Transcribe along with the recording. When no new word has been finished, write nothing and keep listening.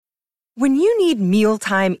When you need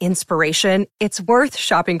mealtime inspiration, it's worth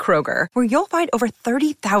shopping Kroger, where you'll find over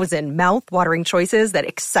 30,000 mouth-watering choices that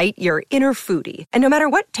excite your inner foodie. And no matter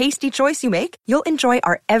what tasty choice you make, you'll enjoy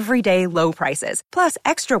our everyday low prices, plus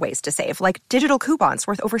extra ways to save, like digital coupons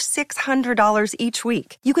worth over $600 each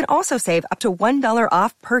week. You can also save up to $1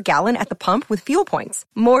 off per gallon at the pump with fuel points.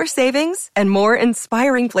 More savings and more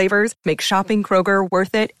inspiring flavors make shopping Kroger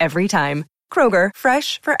worth it every time. Kroger,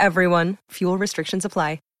 fresh for everyone. Fuel restrictions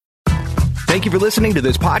apply. Thank you for listening to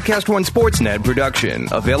this Podcast One Sportsnet production,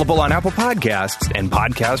 available on Apple Podcasts and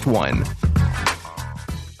Podcast One.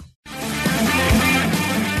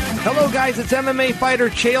 Hello, guys. It's MMA fighter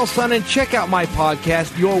Chael Sonnen. Check out my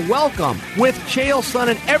podcast, You're Welcome, with Chael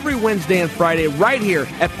Sonnen every Wednesday and Friday right here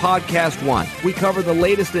at Podcast One. We cover the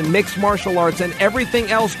latest in mixed martial arts and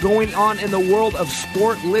everything else going on in the world of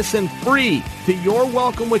sport. Listen free to You're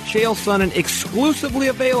Welcome with Chael Sonnen, exclusively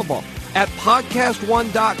available at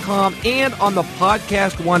podcastone.com and on the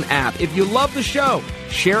Podcast One app. If you love the show,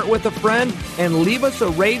 share it with a friend and leave us a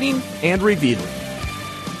rating and review.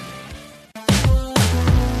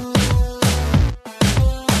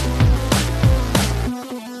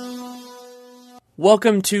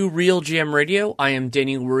 Welcome to Real GM Radio. I am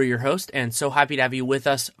Danny Leroux, your host, and so happy to have you with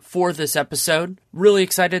us for this episode. Really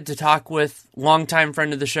excited to talk with longtime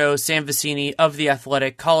friend of the show, Sam Vecenie of The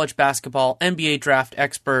Athletic, college basketball, NBA draft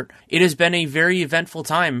expert. It has been a very eventful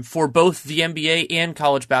time for both the NBA and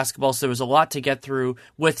college basketball, so there was a lot to get through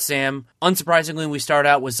with Sam. Unsurprisingly, we start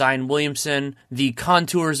out with Zion Williamson, the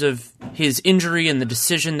contours of his injury and the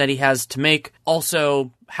decision that he has to make.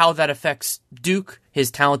 Also, how that affects Duke, his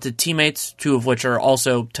talented teammates, two of which are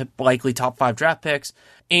also likely top 5 draft picks,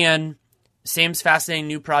 and Sam's fascinating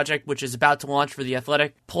new project, which is about to launch for The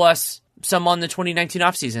Athletic, plus some on the 2019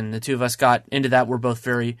 offseason. The two of us got into that. We're both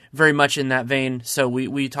very, very much in that vein, so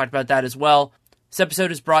we talked about that as well. This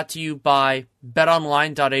episode is brought to you by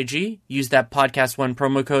betonline.ag. Use that Podcast One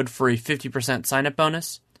promo code for a 50% sign-up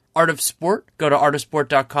bonus. Art of Sport, go to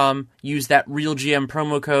artofsport.com, use that RealGM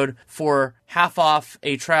promo code for half off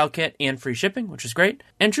a trial kit and free shipping, which is great.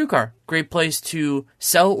 And TrueCar, great place to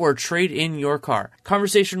sell or trade in your car.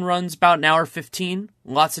 Conversation runs about an hour 15,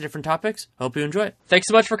 lots of different topics. Hope you enjoy it. Thanks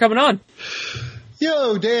so much for coming on.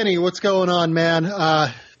 Yo, Danny, what's going on, man?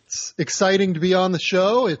 It's exciting to be on the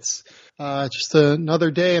show. It's just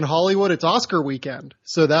another day in Hollywood. It's Oscar weekend.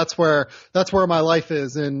 So that's where my life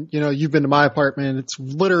is. And, you know, you've been to my apartment. It's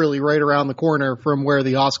literally right around the corner from where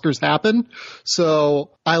the Oscars happen.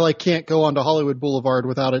 So I can't go onto Hollywood Boulevard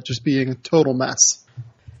without it just being a total mess.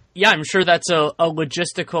 Yeah, I'm sure that's a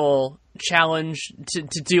logistical challenge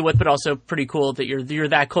to deal with, but also pretty cool that you're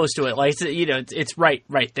that close to it. It's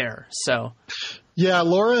right there. So yeah,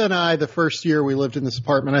 Laura and I, the first year we lived in this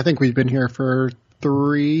apartment, I think we've been here for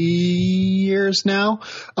 3 years now.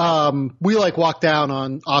 We walked down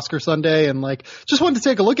on Oscar Sunday and just wanted to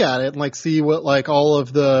take a look at it and see what all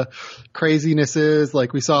of the craziness is.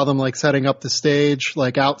 We saw them setting up the stage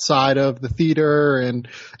outside of the theater and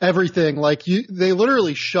everything. They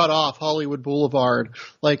literally shut off Hollywood Boulevard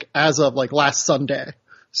as of last Sunday.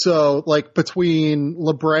 So between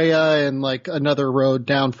La Brea and another road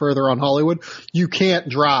down further on Hollywood, you can't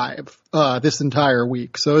drive this entire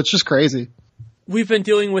week. So it's just crazy. We've been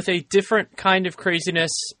dealing with a different kind of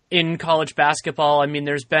craziness in college basketball. I mean,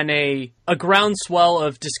 there's been a groundswell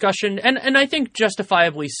of discussion, and I think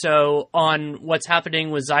justifiably so, on what's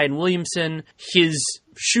happening with Zion Williamson. His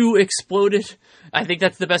shoe exploded. I think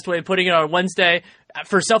that's the best way of putting it on Wednesday.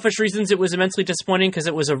 For selfish reasons, it was immensely disappointing because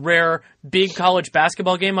it was a rare big college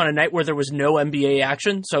basketball game on a night where there was no NBA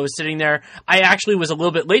action. So I was sitting there. I actually was a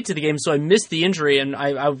little bit late to the game, so I missed the injury, and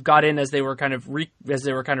I got in as they were kind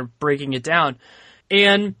of breaking it down.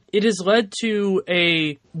 And it has led to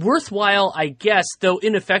a worthwhile, I guess, though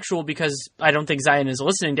ineffectual because I don't think Zion is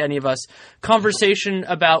listening to any of us, conversation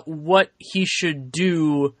about what he should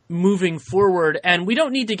do moving forward. And we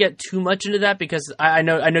don't need to get too much into that because I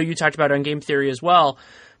know you talked about it on Game Theory as well.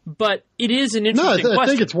 But it is an interesting question. I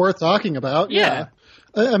think it's worth talking about. Yeah.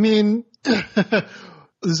 I mean,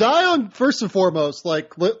 Zion, first and foremost,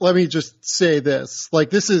 let me just say this.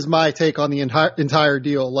 This is my take on the entire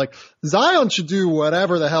deal. Zion should do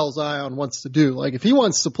whatever the hell Zion wants to do. If he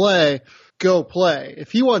wants to play, go play.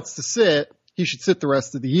 If he wants to sit, he should sit the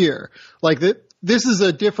rest of the year. This is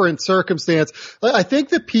a different circumstance. I think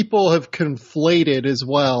that people have conflated as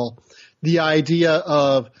well the idea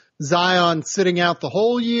of Zion sitting out the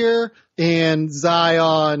whole year and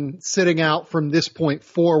Zion sitting out from this point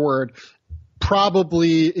forward,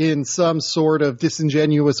 probably in some sort of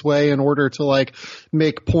disingenuous way in order to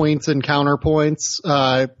make points and counterpoints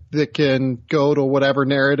that can go to whatever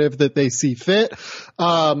narrative that they see fit.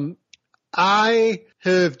 I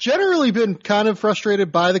have generally been kind of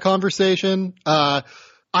frustrated by the conversation. I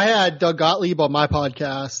had Doug Gottlieb on my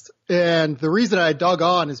podcast, and the reason I had Doug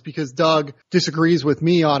on is because Doug disagrees with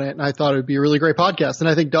me on it, and I thought it would be a really great podcast. And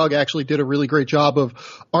I think Doug actually did a really great job of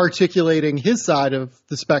articulating his side of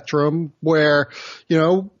the spectrum where,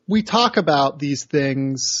 we talk about these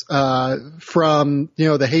things from,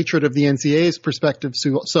 the hatred of the NCAA's perspective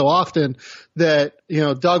so often that,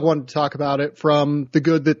 Doug wanted to talk about it from the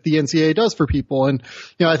good that the NCAA does for people. And,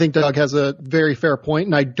 I think Doug has a very fair point,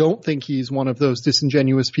 and I don't think he's one of those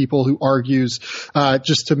disingenuous people who argues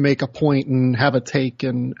just to make a point and have a take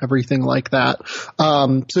and everything like that.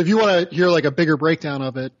 So if you want to hear like a bigger breakdown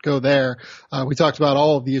of it, go there. We talked about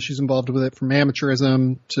all of the issues involved with it, from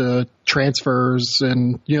amateurism to transfers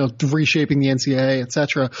and, reshaping the NCAA, et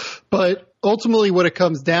cetera. But ultimately what it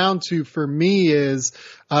comes down to for me is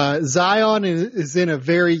Zion is in a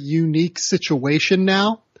very unique situation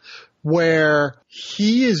now where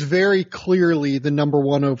he is very clearly the number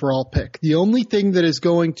one overall pick. The only thing that is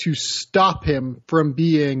going to stop him from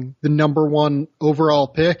being the number one overall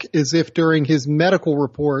pick is if during his medical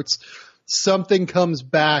reports something comes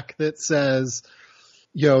back that says,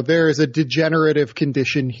 there is a degenerative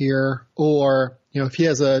condition here, or, if he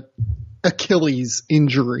has a Achilles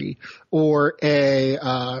injury or a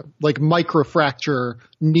microfracture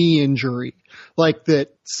knee injury, like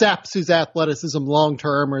that saps his athleticism long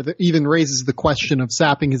term, or that even raises the question of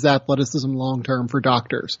sapping his athleticism long term for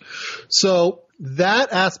doctors. So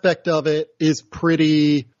that aspect of it is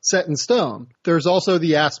pretty set in stone. There's also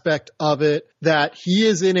the aspect of it that he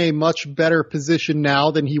is in a much better position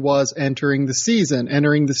now than he was entering the season.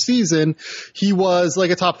 Entering the season, he was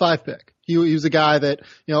like a top 5 pick. He was a guy that,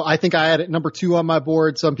 I think I had at number 2 on my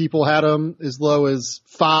board. Some people had him as low as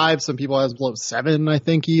 5. Some people had him as low as 7, I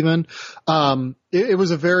think even. It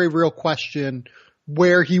was a very real question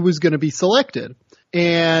where he was going to be selected.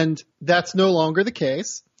 And that's no longer the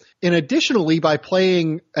case. And additionally, by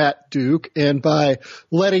playing at Duke and by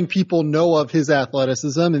letting people know of his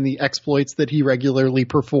athleticism and the exploits that he regularly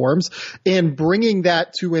performs and bringing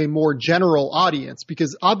that to a more general audience,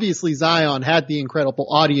 because obviously Zion had the incredible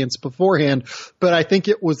audience beforehand, but I think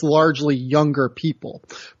it was largely younger people.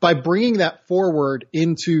 By bringing that forward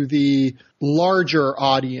into the larger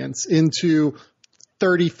audience, into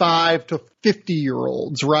 35 to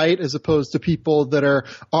 50-year-olds, right? As opposed to people that are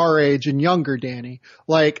our age and younger, Danny.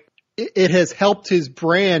 Like, it has helped his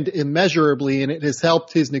brand immeasurably, and it has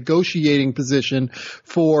helped his negotiating position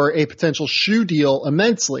for a potential shoe deal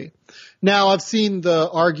immensely. Now, I've seen the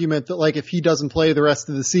argument that, like, if he doesn't play the rest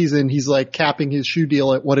of the season, he's like capping his shoe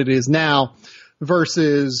deal at what it is now,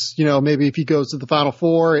 versus, maybe if he goes to the Final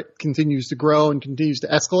Four, it continues to grow and continues to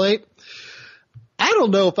escalate. I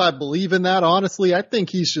don't know if I believe in that, honestly. I think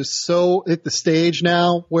he's just so at the stage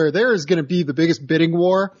now where there is going to be the biggest bidding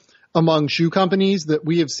war among shoe companies that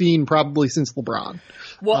we have seen probably since LeBron.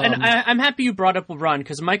 Well, and I'm happy you brought up LeBron,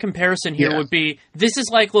 because my comparison here would be, this is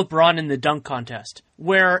like LeBron in the dunk contest,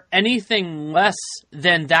 where anything less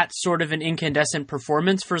than that sort of an incandescent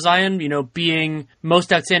performance for Zion, being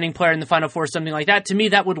most outstanding player in the Final Four, something like that, to me,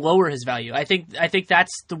 that would lower his value. I think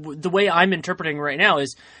that's the way I'm interpreting right now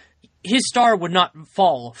is his star would not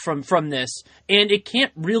fall from this, and it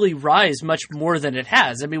can't really rise much more than it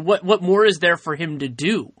has. I mean, what more is there for him to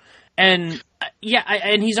do? And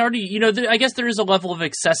and he's already, I guess there is a level of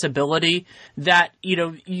accessibility that,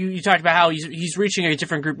 you talked about how he's reaching a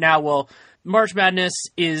different group now. Well, March Madness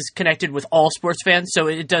is connected with all sports fans, so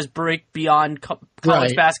it does break beyond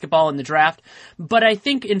college basketball and the draft. But I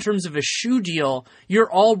think in terms of a shoe deal,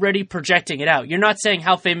 you're already projecting it out. You're not saying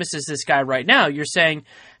how famous is this guy right now. You're saying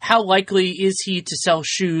how likely is he to sell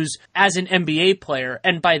shoes as an NBA player?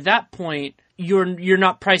 And by that point, you're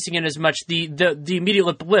not pricing in as much the immediate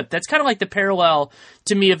lip to lip. That's kind of like the parallel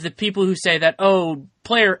to me of the people who say that,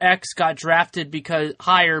 player X got drafted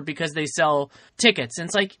higher because they sell tickets. And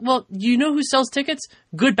it's like, well, who sells tickets?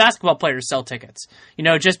 Good basketball players sell tickets.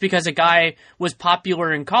 Just because a guy was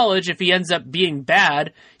popular in college, if he ends up being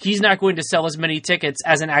bad, he's not going to sell as many tickets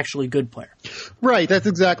as an actually good player. Right. That's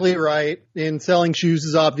exactly right. And selling shoes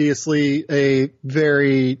is obviously a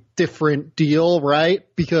very different deal, right?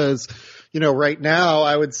 Because, right now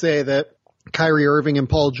I would say that Kyrie Irving and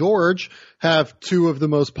Paul George have 2 of the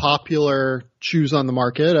most popular shoes on the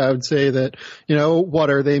market. I would say that, what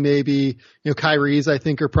are they? Maybe, Kyrie's I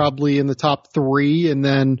think are probably in the top 3, and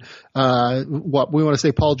then, what we want to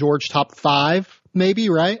say Paul George top 5, maybe,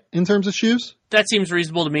 right? In terms of shoes? That seems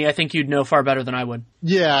reasonable to me. I think you'd know far better than I would.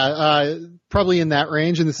 Yeah, probably in that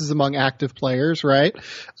range, and this is among active players, right?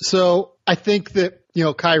 So I think that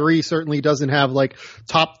Kyrie certainly doesn't have like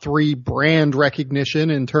top 3 brand recognition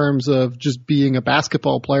in terms of just being a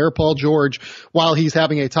basketball player. Paul George, while he's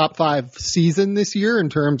having a top 5 season this year in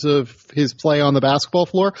terms of his play on the basketball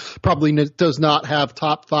floor, probably does not have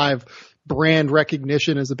top 5 brand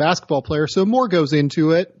recognition as a basketball player. So more goes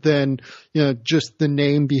into it than, just the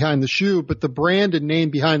name behind the shoe, but the brand and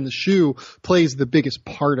name behind the shoe plays the biggest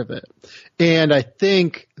part of it. And I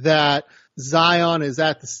think that Zion is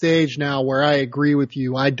at the stage now where I agree with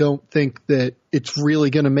you. I don't think that it's really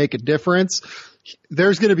going to make a difference.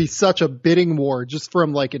 There's going to be such a bidding war just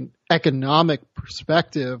from like an economic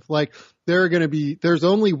perspective. Like there's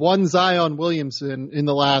only one Zion Williamson in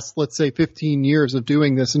the last, let's say 15 years of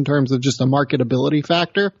doing this in terms of just a marketability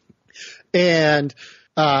factor. And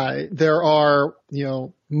there are,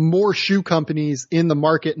 more shoe companies in the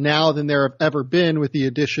market now than there have ever been with the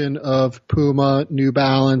addition of Puma, New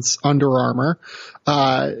Balance, Under Armour.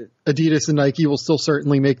 Adidas and Nike will still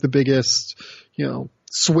certainly make the biggest,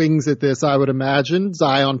 swings at this, I would imagine.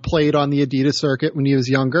 Zion played on the Adidas circuit when he was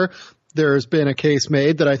younger. There's been a case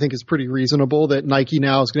made that I think is pretty reasonable that Nike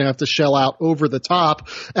now is going to have to shell out over the top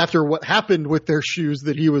after what happened with their shoes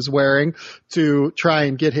that he was wearing to try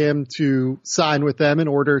and get him to sign with them in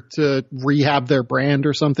order to rehab their brand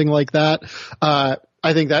or something like that. I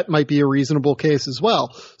think that might be a reasonable case as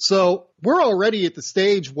well. So we're already at the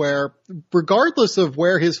stage where regardless of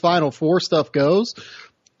where his Final Four stuff goes,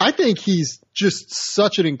 I think he's just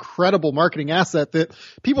such an incredible marketing asset that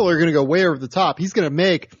people are going to go way over the top. He's going to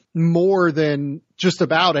make more than just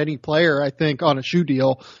about any player, I think, on a shoe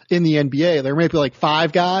deal in the NBA. There may be like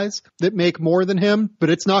 5 guys that make more than him, but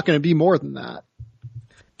it's not going to be more than that.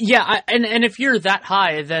 Yeah, and if you're that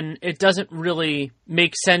high, then it doesn't really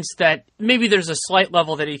make sense that maybe there's a slight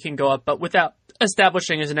level that he can go up, but without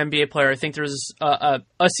establishing as an NBA player, I think there's a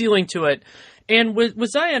ceiling to it. And with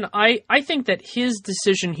Zion, I think that his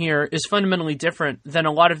decision here is fundamentally different than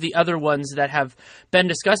a lot of the other ones that have been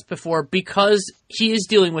discussed before because he is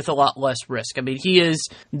dealing with a lot less risk. I mean, he is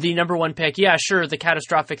the number 1 pick. Yeah, sure, the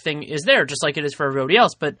catastrophic thing is there, just like it is for everybody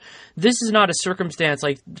else. But this is not a circumstance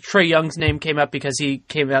like Trae Young's name came up because he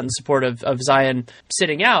came out in support of Zion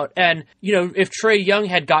sitting out. And, if Trae Young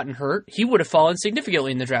had gotten hurt, he would have fallen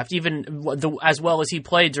significantly in the draft, even as well as he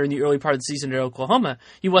played during the early part of the season at Oklahoma.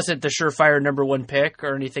 He wasn't the surefire number 1 pick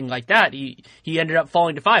or anything like that. He ended up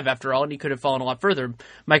falling to 5 after all, and he could have fallen a lot further.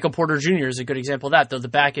 Michael Porter Jr. is a good example of that, though the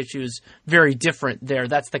back issue is very different there.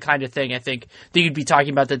 That's the kind of thing I think that you'd be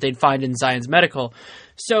talking about that they'd find in Zion's medical.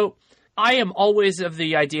 So I am always of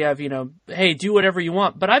the idea of, hey, do whatever you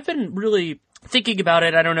want, but I've been really thinking about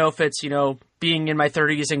it. I don't know if it's, being in my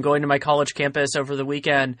 30s and going to my college campus over the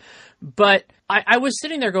weekend, but I was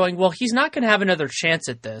sitting there going, well, he's not going to have another chance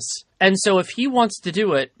at this. And so if he wants to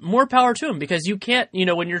do it, more power to him, because you can't,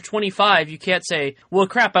 when you're 25, you can't say, well,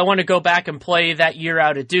 crap, I want to go back and play that year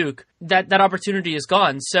out at Duke. That opportunity is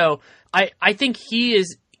gone. So I think he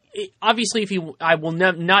is, obviously, I will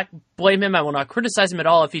not blame him. I will not criticize him at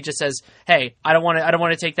all if he just says, hey, I don't want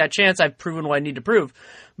to take that chance. I've proven what I need to prove.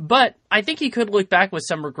 But I think he could look back with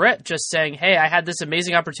some regret, just saying, hey, I had this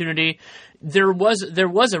amazing opportunity. There was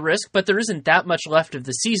a risk, but there isn't that much left of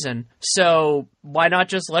the season. So why not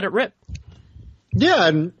just let it rip? Yeah,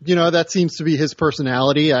 and, that seems to be his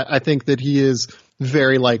personality. I think that he is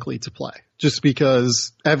very likely to play just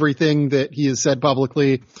because everything that he has said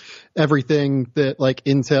publicly, everything that like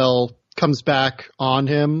Intel comes back on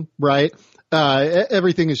him, right?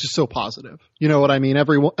 Everything is just so positive. You know what I mean?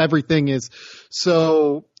 Everything is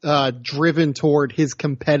so driven toward his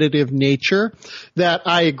competitive nature that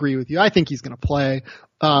I agree with you. I think he's going to play.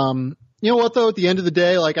 You know what though? At the end of the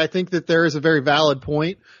day, like I think that there is a very valid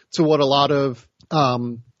point to what a lot of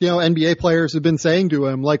NBA players have been saying to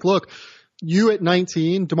him. Like, look, you at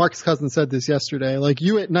 19, DeMarcus Cousins said this yesterday. Like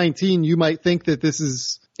you at 19, you might think that this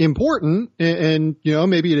is important, and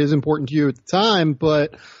maybe it is important to you at the time,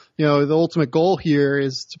 but the ultimate goal here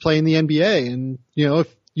is to play in the NBA. And, if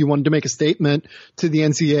you wanted to make a statement to the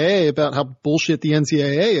NCAA about how bullshit the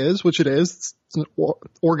NCAA is, which it is, it's an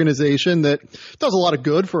organization that does a lot of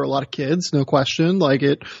good for a lot of kids, no question. Like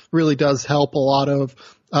it really does help a lot of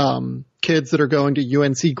kids that are going to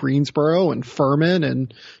UNC Greensboro and Furman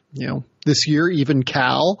and, this year even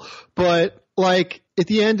Cal. But like at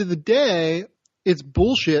the end of the day, it's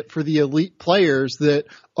bullshit for the elite players that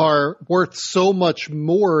are worth so much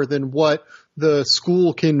more than what the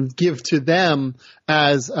school can give to them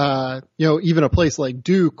as, even a place like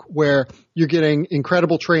Duke where you're getting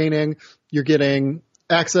incredible training, you're getting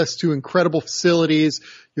access to incredible facilities,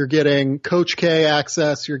 you're getting Coach K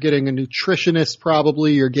access, you're getting a nutritionist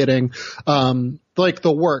probably, you're getting, like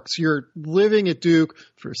the works. You're living at Duke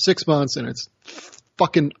for 6 months and it's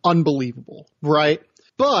fucking unbelievable, right?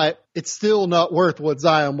 But it's still not worth what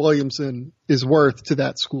Zion Williamson is worth to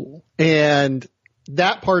that school. And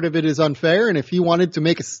that part of it is unfair. And if he wanted to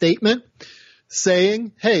make a statement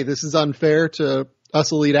saying, hey, this is unfair to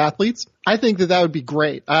us elite athletes, I think that would be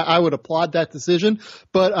great. I would applaud that decision,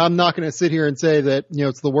 but I'm not going to sit here and say that,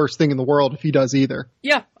 it's the worst thing in the world if he does either.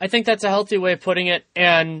 Yeah, I think that's a healthy way of putting it.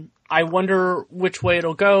 And I wonder which way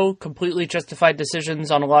it'll go. Completely justified decisions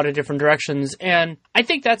on a lot of different directions. And I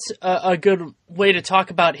think that's a good way to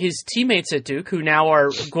talk about his teammates at Duke, who now are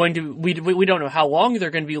going to, we don't know how long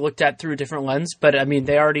they're going to be looked at through a different lens, but I mean,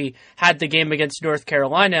 they already had the game against North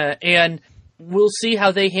Carolina, and we'll see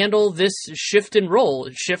how they handle this shift in role,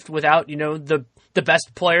 shift without, the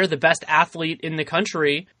best player, the best athlete in the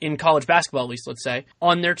country, in college basketball at least, let's say,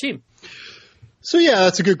 on their team. So yeah,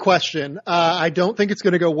 that's a good question. I don't think it's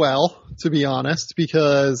going to go well, to be honest,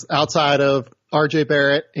 because outside of RJ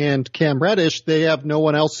Barrett and Cam Reddish, they have no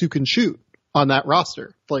one else who can shoot on that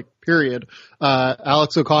roster, period.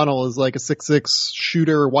 Alex O'Connell is like a 6'6"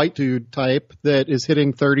 shooter white dude type that is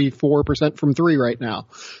hitting 34% from three right now.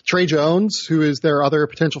 Trey Jones, who is their other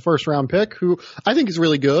potential first round pick, who I think is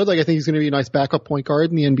really good. I think he's going to be a nice backup point guard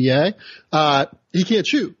in the NBA. He can't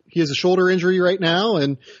shoot. He has a shoulder injury right now,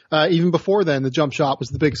 and even before then, the jump shot was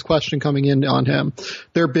the biggest question coming in on him.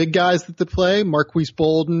 They're big guys that they play, Marquise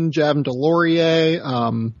Bolden, Javin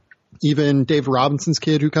DeLaurier, even Dave Robinson's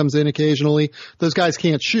kid who comes in occasionally. Those guys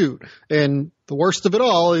can't shoot. And the worst of it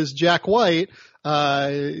all is Jack White. They're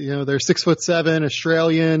 6'7"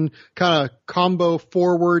 Australian kind of combo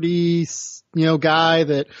forward-y, guy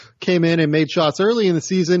that came in and made shots early in the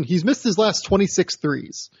season. He's missed his last 26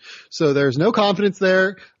 threes. So there's no confidence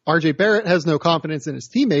there. RJ Barrett has no confidence in his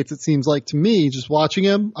teammates, it seems like to me, just watching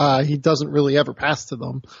him. He doesn't really ever pass to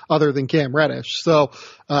them other than Cam Reddish. So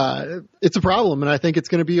it's a problem, and I think it's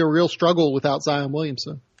going to be a real struggle without Zion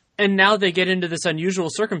Williamson. And now they get into this unusual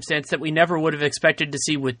circumstance that we never would have expected to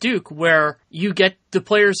see with Duke, where the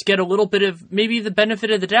players get a little bit of maybe the benefit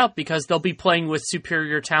of the doubt because they'll be playing with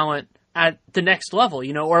superior talent at the next level,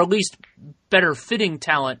 or at least better fitting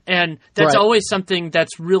talent. And that's always something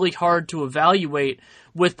that's really hard to evaluate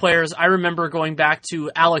with players. I remember going back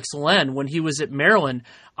to Alex Len when he was at Maryland.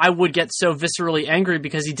 I would get so viscerally angry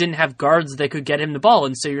because he didn't have guards that could get him the ball.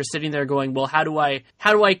 And so you're sitting there going, well, how do I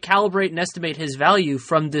calibrate and estimate his value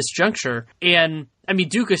from this juncture? And I mean,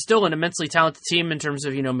 Duke is still an immensely talented team in terms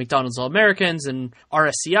of, McDonald's All-Americans and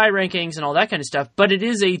RSCI rankings and all that kind of stuff, but it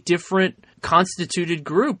is a different constituted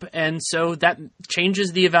group. And so that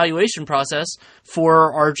changes the evaluation process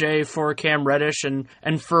for RJ, for Cam Reddish, and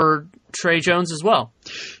for Trey Jones as well.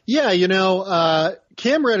 Yeah,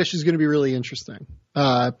 Cam Reddish is going to be really interesting.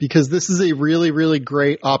 Because this is a really, really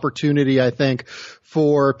great opportunity, I think,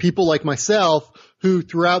 for people like myself who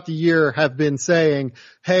throughout the year have been saying,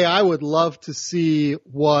 hey, I would love to see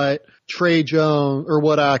what Trey Jones or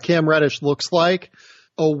what Cam Reddish looks like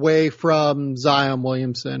away from Zion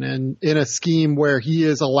Williamson and in a scheme where he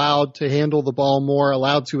is allowed to handle the ball more,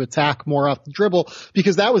 allowed to attack more off the dribble,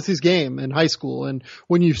 because that was his game in high school. And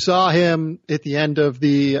when you saw him at the end of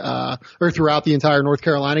or throughout the entire North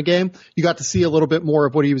Carolina game, you got to see a little bit more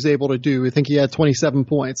of what he was able to do. I think he had 27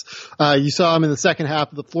 points. You saw him in the second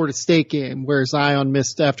half of the Florida State game where Zion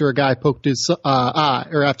missed after a guy poked his eye,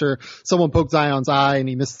 or after someone poked Zion's eye and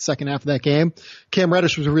he missed the second half of that game. Cam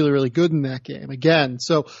Reddish was really, really good in that game again.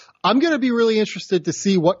 So I'm going to be really interested to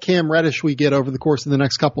see what Cam Reddish we get over the course of the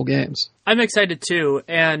next couple games. I'm excited too.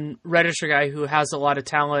 And Reddish, a guy who has a lot of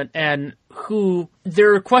talent and who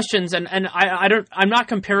there are questions, and I'm not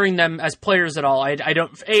comparing them as players at all. I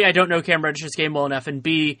don't know Cam Reddish's game well enough, and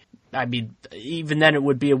B, I mean, even then it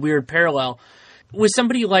would be a weird parallel with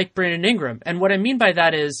somebody like Brandon Ingram. And what I mean by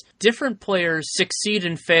that is different players succeed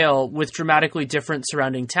and fail with dramatically different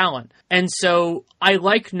surrounding talent. And so I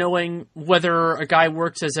like knowing whether a guy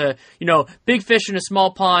works as a, big fish in a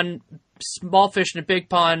small pond, small fish in a big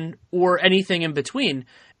pond, or anything in between.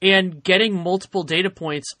 And getting multiple data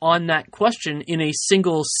points on that question in a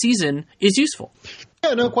single season is useful.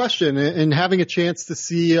 Yeah, no question. And having a chance to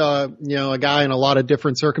see, a guy in a lot of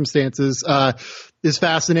different circumstances, is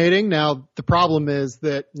fascinating. Now, the problem is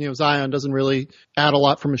that, Zion doesn't really add a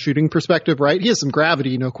lot from a shooting perspective, right? He has some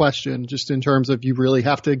gravity, no question, just in terms of you really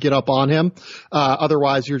have to get up on him.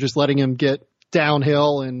 Otherwise, you're just letting him get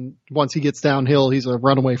downhill, and once he gets downhill, he's a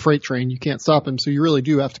runaway freight train. You can't stop him. So you really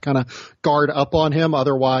do have to kind of guard up on him.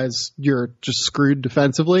 Otherwise, you're just screwed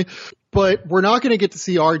defensively. But we're not going to get to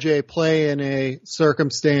see RJ play in a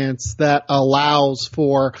circumstance that allows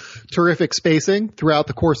for terrific spacing throughout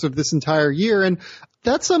the course of this entire year. And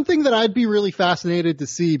That's something that I'd be really fascinated to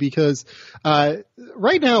see because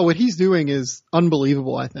right now what he's doing is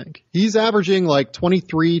unbelievable, I think. He's averaging like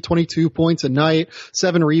 23, 22 points a night,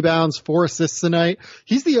 7 rebounds, 4 assists a night.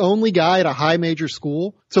 He's the only guy at a high major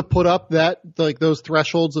school to put up those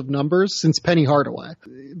thresholds of numbers since Penny Hardaway.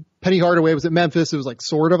 Penny Hardaway was at Memphis. It was like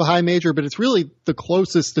sort of a high major, but it's really the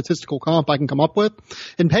closest statistical comp I can come up with.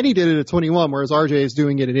 And Penny did it at 21, whereas RJ is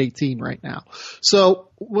doing it at 18 right now. So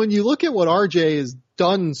when you look at what RJ has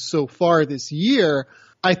done so far this year,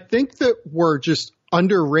 I think that we're just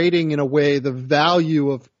underrating in a way the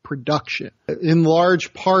value of production, in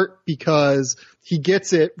large part because he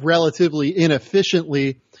gets it relatively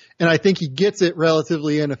inefficiently. And I think he gets it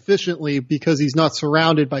relatively inefficiently because he's not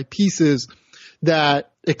surrounded by pieces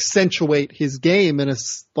that accentuate his game in a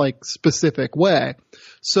specific way.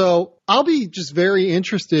 So I'll be just very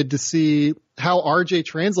interested to see how RJ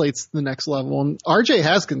translates to the next level. And RJ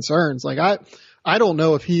has concerns. I don't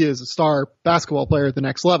know if he is a star basketball player at the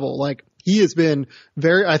next level. He has been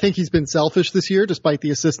I think he's been selfish this year despite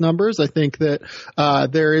the assist numbers. I think that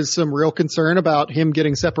there is some real concern about him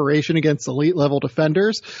getting separation against elite level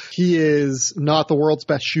defenders. He is not the world's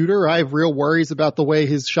best shooter. I have real worries about the way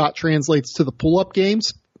his shot translates to the pull-up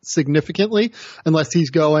games significantly, unless he's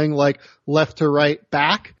going left to right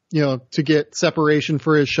back, to get separation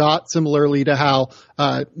for his shot, similarly to how,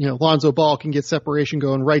 Lonzo Ball can get separation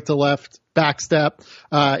going right to left, back step,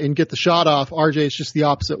 and get the shot off. RJ is just the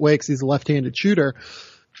opposite way because he's a left-handed shooter.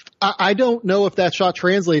 I don't know if that shot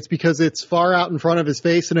translates because it's far out in front of his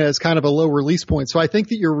face and it has kind of a low release point. So I think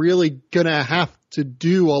that you're really going to have to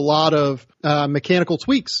do a lot of mechanical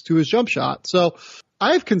tweaks to his jump shot. So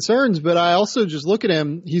I have concerns, but I also just look at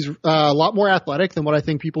him. He's a lot more athletic than what I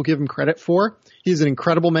think people give him credit for. He has an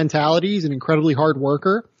incredible mentality. He's an incredibly hard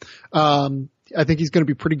worker. I think he's going to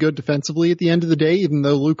be pretty good defensively at the end of the day, even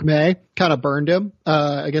though Luke May kind of burned him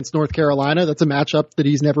against North Carolina. That's a matchup that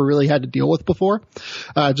he's never really had to deal with before.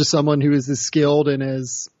 Just someone who is as skilled and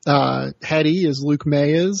as heady as Luke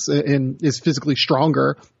May is and is physically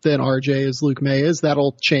stronger than RJ as Luke May is.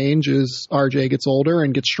 That'll change as RJ gets older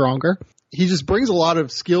and gets stronger. He just brings a lot of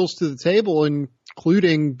skills to the table,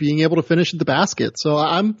 including being able to finish at the basket. So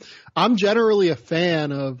I'm generally a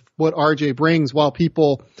fan of what RJ brings while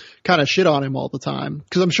people kind of shit on him all the time.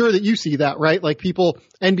 Because I'm sure that you see that, right?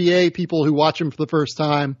 NBA people who watch him for the first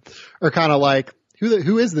time are kind of like,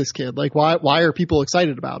 who is this kid? Why are people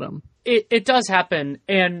excited about him? It does happen.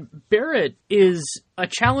 And Barrett is a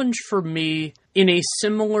challenge for me in a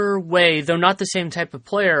similar way, though not the same type of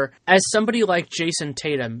player, as somebody like Jason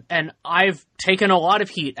Tatum. And I've taken a lot of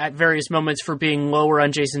heat at various moments for being lower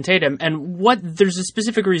on Jason Tatum. And there's a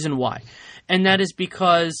specific reason why. And that is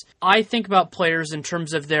because I think about players in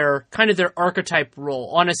terms of their archetype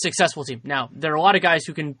role on a successful team. Now, there are a lot of guys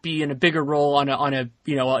who can be in a bigger role on a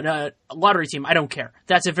lottery team. I don't care.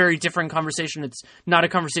 That's a very different conversation. It's not a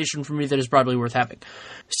conversation for me that is broadly worth having.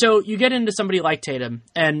 So you get into somebody like Tatum,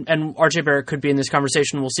 and RJ Barrett could be in this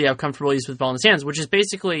conversation. We'll see how comfortable he is with the ball in his hands, which is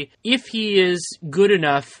basically if he is good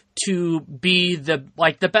enough to be the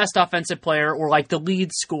best offensive player or the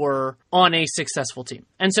lead scorer on a successful team.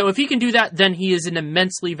 And so if he can do that, then he is an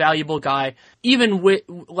immensely valuable guy, even with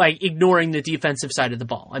ignoring the defensive side of the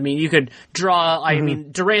ball. I mean, you could draw,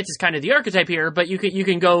 Durant is kind of the archetype here, but you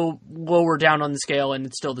can go lower down on the scale and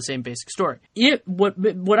it's still the same basic story.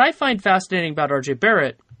 What I find fascinating about RJ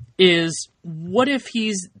Barrett is what if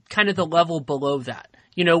he's kind of the level below that?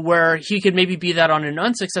 Where he could maybe be that on an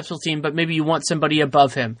unsuccessful team, but maybe you want somebody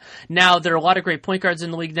above him. Now, there are a lot of great point guards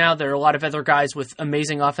in the league now. There are a lot of other guys with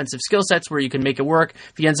amazing offensive skill sets where you can make it work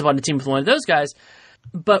if he ends up on a team with one of those guys.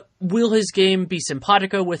 But will his game be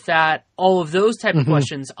simpatico with that? All of those type of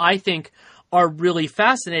questions, I think, are really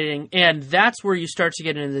fascinating, and that's where you start to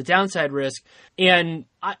get into the downside risk. And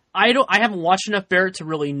I haven't watched enough Barrett to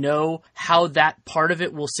really know how that part of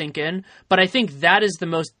it will sink in, but I think that is the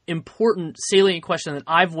most important salient question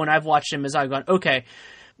that when I've watched him, is I've gone, okay,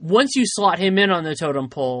 once you slot him in on the totem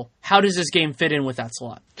pole, how does this game fit in with that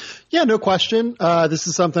slot? Yeah, no question. This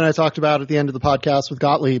is something I talked about at the end of the podcast with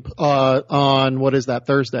Gottlieb on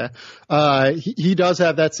Thursday. He does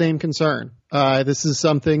have that same concern. This is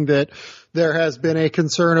something that there has been a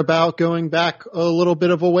concern about going back a little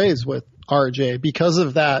bit of a ways with RJ because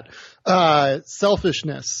of that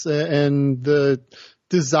selfishness and the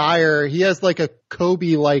desire. He has a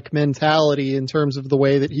Kobe-like mentality in terms of the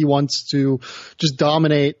way that he wants to just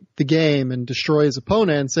dominate the game and destroy his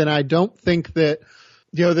opponents. And I don't think that,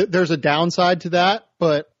 that there's a downside to that,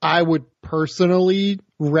 but I would personally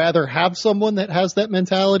rather have someone that has that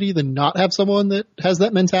mentality than not have someone that has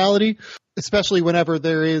that mentality, especially whenever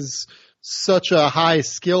there is such a high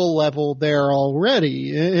skill level there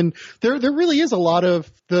already. And there really is a lot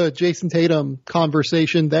of the Jason Tatum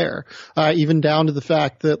conversation there, even down to the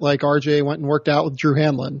fact that like RJ went and worked out with Drew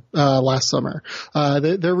Hanlon last summer.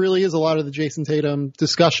 There really is a lot of the Jason Tatum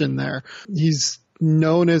discussion there. He's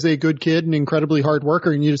known as a good kid and incredibly hard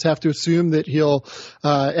worker, and you just have to assume that he'll,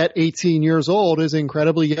 at 18 years old, as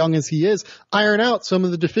incredibly young as he is, iron out some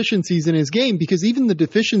of the deficiencies in his game, because even the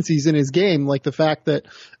deficiencies in his game, like the fact that,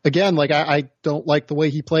 again, like I don't like the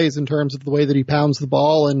way he plays in terms of the way that he pounds the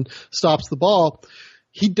ball and stops the ball.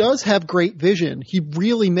 He does have great vision. He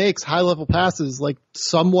really makes high-level passes like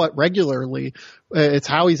somewhat regularly. It's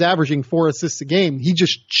how he's averaging 4 assists a game. He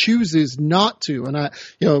just chooses not to. And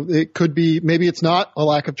it could be, maybe it's not a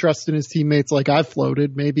lack of trust in his teammates like I've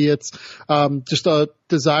floated. Maybe it's just a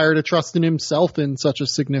desire to trust in himself in such a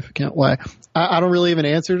significant way. I don't really have an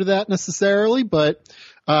answer to that necessarily, but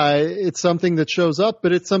it's something that shows up,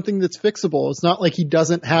 but it's something that's fixable. It's not like he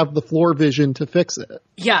doesn't have the floor vision to fix it.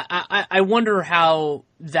 Yeah, I wonder how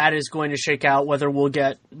that is going to shake out, whether we'll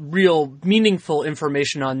get real meaningful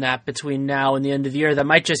information on that between now and the end of the year. That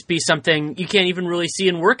might just be something you can't even really see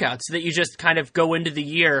in workouts, that you just kind of go into the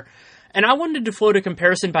year. And I wanted to float a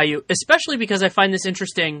comparison by you, especially because I find this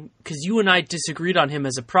interesting because you and I disagreed on him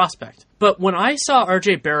as a prospect. But when I saw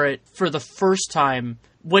RJ Barrett for the first time,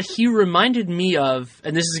 what he reminded me of,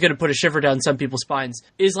 and this is going to put a shiver down some people's spines,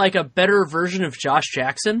 is like a better version of Josh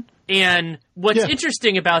Jackson. And what's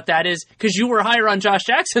interesting about that is, because you were higher on Josh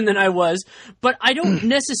Jackson than I was, but I don't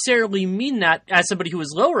necessarily mean that as somebody who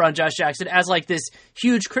was lower on Josh Jackson as like this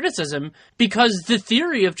huge criticism, because the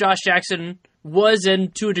theory of Josh Jackson was,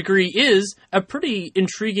 and to a degree is, a pretty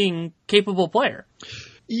intriguing, capable player.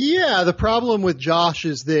 Yeah, the problem with Josh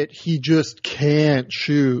is that he just can't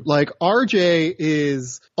shoot. Like, RJ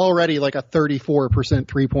is already like a 34%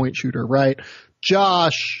 three-point shooter, right?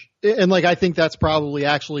 Josh, and like, I think that's probably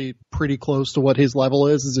actually pretty close to what his level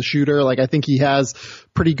is as a shooter. Like, I think he has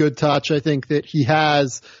pretty good touch. I think that he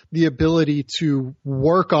has the ability to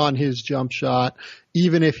work on his jump shot,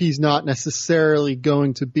 even if he's not necessarily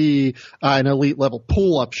going to be an elite level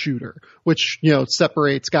pull-up shooter, which,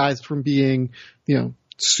 separates guys from being,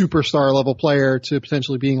 superstar level player to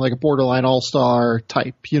potentially being like a borderline all-star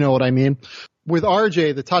type. You know what I mean? With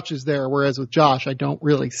RJ, the touch is there, whereas with Josh, I don't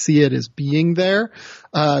really see it as being there.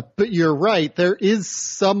 But you're right. There is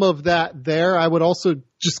some of that there. I would also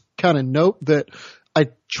just kind of note that I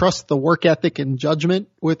trust the work ethic and judgment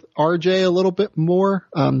with RJ a little bit more.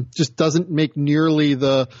 Just doesn't make nearly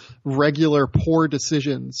the regular poor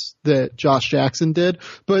decisions that Josh Jackson did.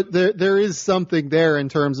 But there is something there in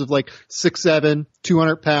terms of like 6'7",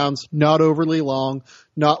 200 pounds, not overly long,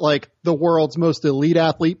 not like the world's most elite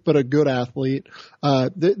athlete, but a good athlete.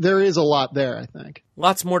 There is a lot there, I think.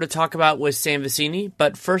 Lots more to talk about with Sam Vecenie,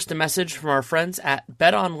 but first a message from our friends at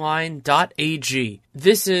betonline.ag.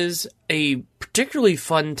 This is a particularly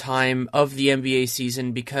fun time of the NBA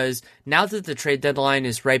season because now that the trade deadline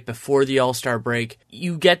is right before the All-Star break,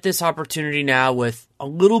 you get this opportunity now with a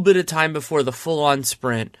little bit of time before the full-on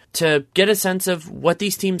sprint to get a sense of what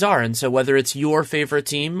these teams are. And so whether it's your favorite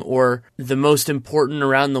team or the most important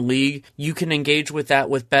around the league, you can engage with that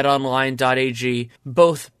with betonline.ag,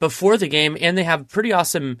 both before the game, and they have pretty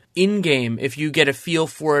awesome in-game. If you get a feel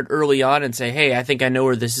for it early on and say, hey, I think I know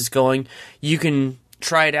where this is going, you can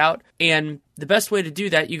try it out. And the best way to do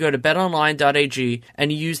that, you go to betonline.ag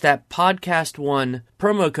and you use that podcast1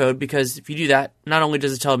 promo code, because if you do that, not only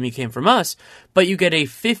does it tell them you came from us, but you get a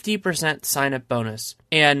 50% sign-up bonus.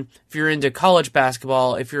 And if you're into college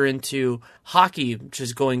basketball, if you're into hockey, which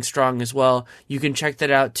is going strong as well, you can check that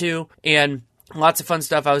out too. And lots of fun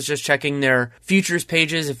stuff. I was just checking their futures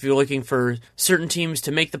pages if you're looking for certain teams to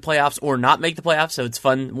make the playoffs or not make the playoffs. So it's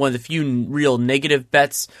fun. One of the few real negative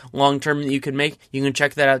bets long-term that you can make. You can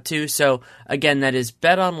check that out too. So again, that is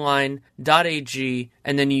betonline.ag,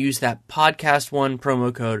 and then you use that podcast1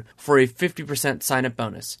 promo code for a 50% sign-up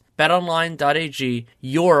bonus. betonline.ag,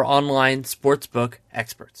 your online sportsbook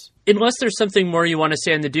experts. Unless there's something more you want to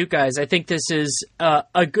say on the Duke guys, I think this is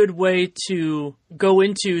a good way to go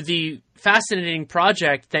into the fascinating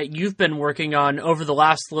project that you've been working on over the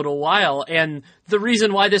last little while. And the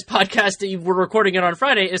reason why this podcast that we're recording it on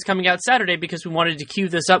Friday is coming out Saturday, because we wanted to cue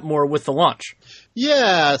this up more with the launch.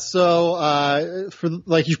 Yeah. So, for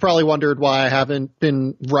like, you've probably wondered why I haven't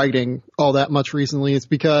been writing all that much recently. It's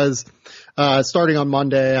because, starting on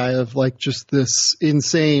Monday, I have like just this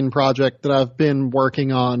insane project that I've been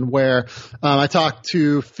working on where, I talked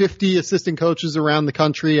to 50 assistant coaches around the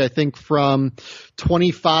country, I think from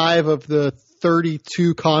 25 of the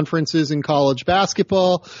 32 conferences in college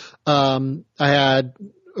basketball. I had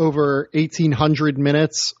over 1,800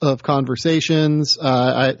 minutes of conversations.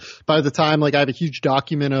 By the time, I have a huge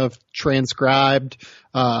document of transcribed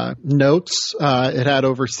notes. It had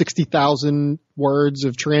over 60,000 words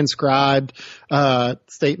of transcribed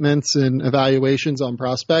statements and evaluations on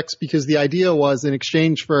prospects, because the idea was, in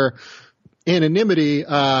exchange for anonymity,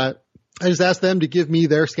 I just asked them to give me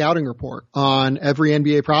their scouting report on every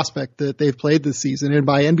NBA prospect that they've played this season. And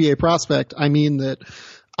by NBA prospect, I mean that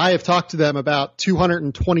I have talked to them about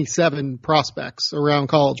 227 prospects around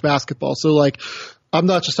college basketball. So I'm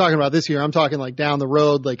not just talking about this year. I'm talking down the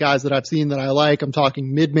road, guys that I've seen that I like. I'm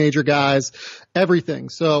talking mid-major guys, everything.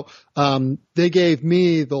 So they gave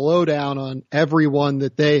me the lowdown on everyone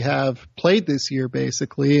that they have played this year,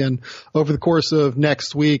 basically. And over the course of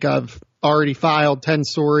next week, I've already filed 10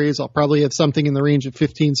 stories. I'll probably have something in the range of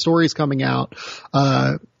 15 stories coming out,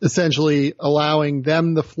 essentially allowing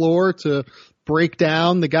them the floor to break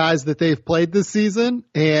down the guys that they've played this season,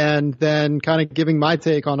 and then kind of giving my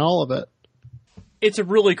take on all of it. It's a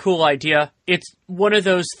really cool idea. It's one of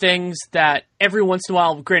those things that every once in a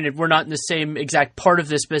while, granted, we're not in the same exact part of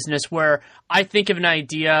this business, where I think of an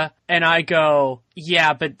idea and I go,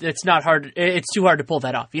 yeah, but it's not hard. It's too hard to pull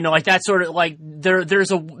that off. That sort of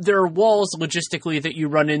there are walls logistically that you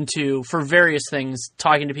run into for various things,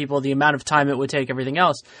 talking to people, the amount of time it would take, everything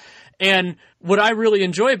else. And what I really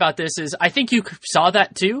enjoy about this is I think you saw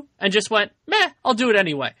that too and just went, meh, I'll do it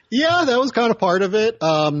anyway. Yeah, that was kind of part of it.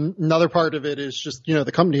 Another part of it is just,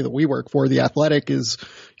 the company that we work for, The Athletic, is,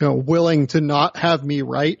 willing to not have me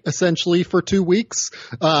write essentially for 2 weeks.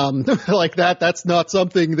 That's not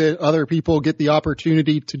something that other people get the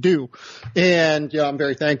opportunity to do. And I'm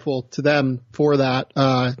very thankful to them for that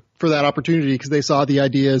opportunity, because they saw the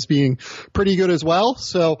idea as being pretty good as well.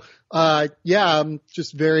 So, I'm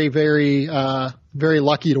just very, very, very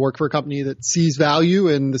lucky to work for a company that sees value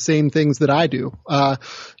in the same things that I do.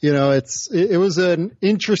 It was an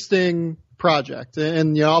interesting project,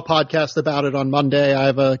 and I'll podcast about it on Monday. I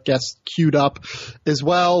have a guest queued up as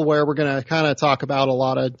well, where we're going to kind of talk about a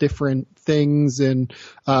lot of different things, and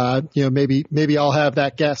maybe I'll have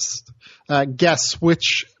that guest guess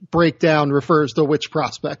which breakdown refers to which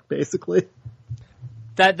prospect, basically.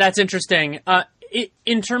 That's interesting.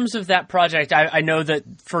 In terms of that project, I know that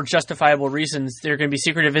for justifiable reasons, they're going to be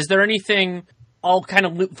secretive. Is there anything, I'll kind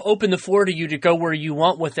of open the floor to you to go where you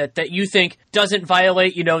want with it, that you think doesn't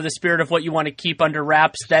violate, the spirit of what you want to keep under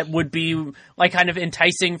wraps, that would be kind of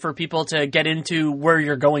enticing for people to get into where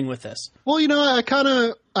you're going with this?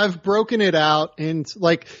 Well, I've broken it out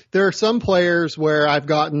into, there are some players where I've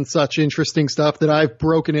gotten such interesting stuff that I've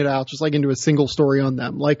broken it out just into a single story on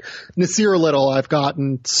them. Nasir Little, I've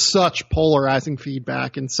gotten such polarizing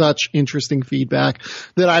feedback and such interesting feedback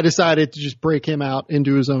that I decided to just break him out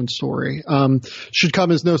into his own story. Should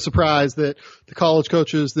come as no surprise that the college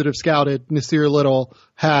coaches that have scouted Nasir Little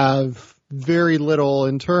have very little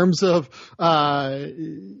in terms of,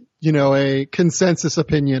 a consensus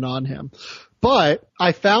opinion on him. But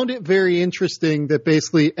I found it very interesting that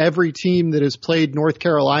basically every team that has played North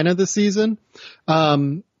Carolina this season,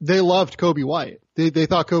 they loved Coby White. They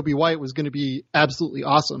thought Coby White was going to be absolutely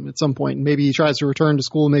awesome at some point. Maybe he tries to return to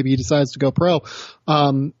school. Maybe he decides to go pro.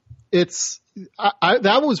 That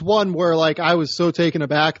was one where I was so taken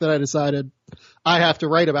aback that I decided I have to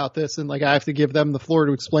write about this, and I have to give them the floor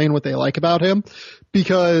to explain what they like about him,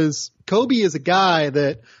 because Coby is a guy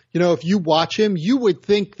that, if you watch him, you would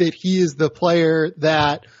think that he is the player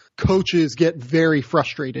that coaches get very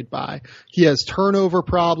frustrated by. He has turnover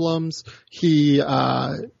problems. He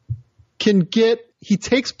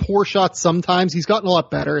takes poor shots sometimes. He's gotten a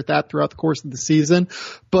lot better at that throughout the course of the season.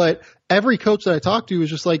 But every coach that I talked to was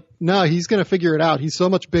just no, he's going to figure it out. He's so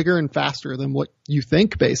much bigger and faster than what you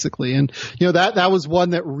think, basically. And, that was one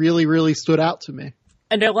that really, really stood out to me.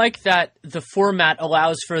 And I like that the format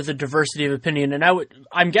allows for the diversity of opinion, and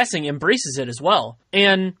I'm guessing embraces it as well.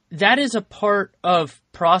 And that is a part of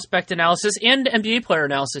prospect analysis and NBA player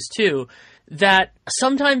analysis too, that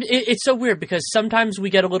sometimes it's so weird, because sometimes we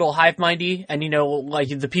get a little hive-mindy, and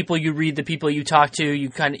the people you read, the people you talk to,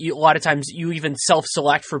 a lot of times you even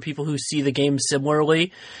self-select for people who see the game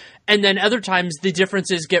similarly. And then other times the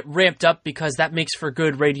differences get ramped up because that makes for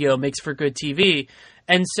good radio, makes for good TV.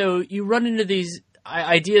 And so you run into these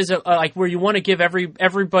ideas of where you want to give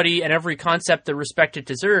everybody and every concept the respect it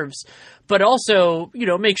deserves, but also,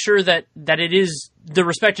 make sure that it is the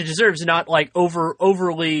respect it deserves, not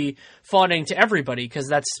overly fawning to everybody, because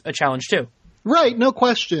that's a challenge too. Right. No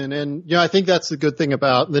question. And, I think that's the good thing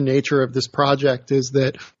about the nature of this project, is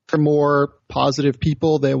that for more positive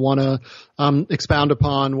people, they want to expound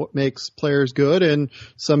upon what makes players good. And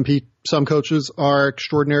some coaches are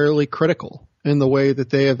extraordinarily critical. in the way that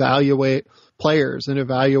they evaluate players and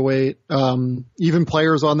evaluate even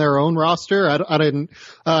players on their own roster. I didn't.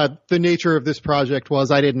 The nature of this project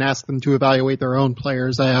was I didn't ask them to evaluate their own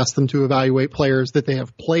players. I asked them to evaluate players that they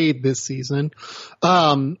have played this season.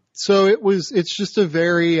 So it's just a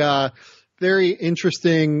very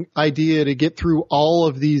interesting idea to get through all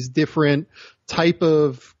of these different type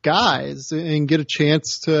of guys and get a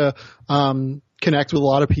chance to connect with a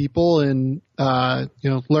lot of people and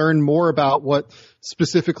learn more about what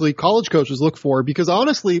specifically college coaches look for. Because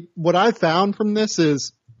honestly, what I've found from this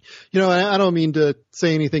is, I don't mean to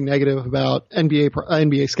say anything negative about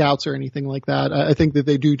NBA scouts or anything like that. I think that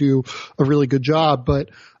they do a really good job, but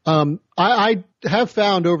I have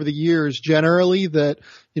found over the years generally that,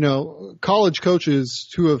 college coaches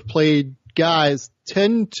who have played guys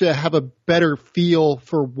tend to have a better feel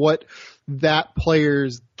for what that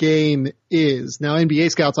player's game is. Now,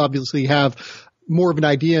 NBA scouts obviously have more of an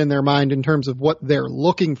idea in their mind in terms of what they're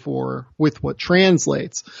looking for with what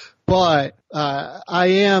translates. But I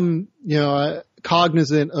am,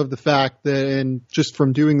 cognizant of the fact that, and just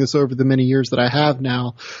from doing this over the many years that I have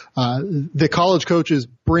now, the college coaches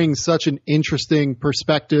bring such an interesting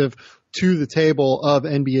perspective to the table of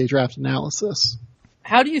NBA draft analysis.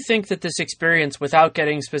 How do you think that this experience, without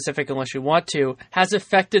getting specific unless you want to, has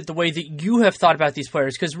affected the way that you have thought about these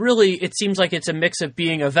players? Because really, it seems like it's a mix of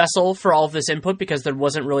being a vessel for all of this input because there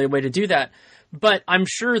wasn't really a way to do that. But I'm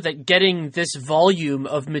sure that getting this volume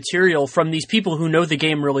of material from these people who know the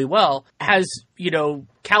game really well has,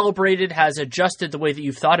 calibrated, has adjusted the way that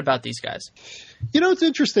you've thought about these guys. It's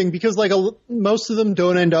interesting because most of them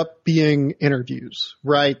don't end up being interviews,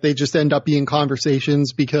 right? They just end up being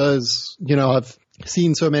conversations because, I've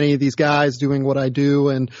seen so many of these guys doing what I do,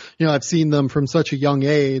 and I've seen them from such a young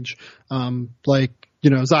age.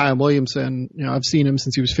 Zion Williamson, I've seen him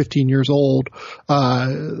since he was 15 years old,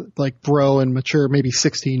 grow and mature, maybe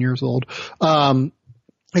 16 years old.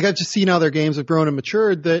 I've just seen how their games have grown and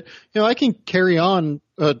matured that, I can carry on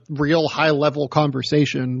a real high level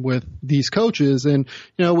conversation with these coaches, and,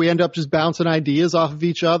 we end up just bouncing ideas off of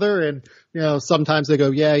each other. And, sometimes they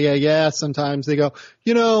go, yeah. Sometimes they go,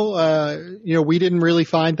 we didn't really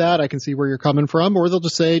find that. I can see where you're coming from. Or they'll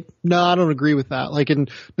just say, no, I don't agree with that. Like in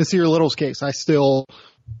Nasir Little's case, I still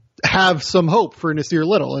have some hope for Nasir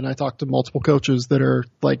Little. And I talked to multiple coaches that are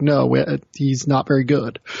like, no, he's not very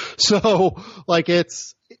good. So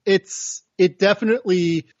it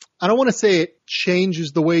definitely, I don't want to say it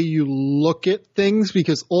changes the way you look at things,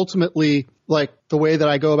 because ultimately, the way that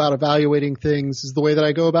I go about evaluating things is the way that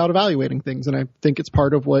I go about evaluating things. And I think it's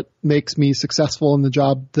part of what makes me successful in the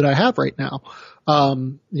job that I have right now.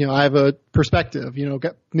 I have a perspective,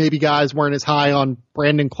 maybe guys weren't as high on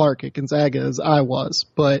Brandon Clark at Gonzaga as I was,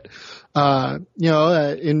 but,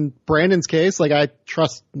 in Brandon's case, I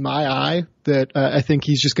trust my eye that I think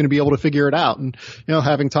he's just going to be able to figure it out. And,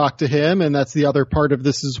 having talked to him, and that's the other part of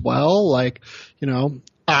this as well,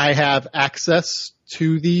 I have access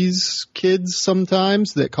to these kids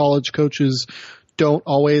sometimes that college coaches don't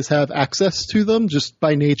always have access to them, just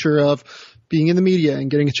by nature of being in the media and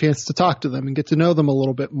getting a chance to talk to them and get to know them a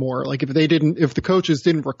little bit more. If the coaches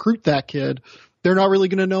didn't recruit that kid, they're not really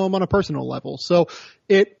going to know him on a personal level. So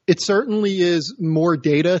it certainly is more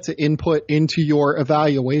data to input into your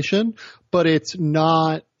evaluation, but it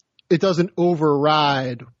doesn't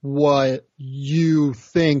override what you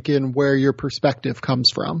think and where your perspective comes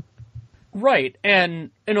from. Right.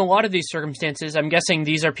 And in a lot of these circumstances, I'm guessing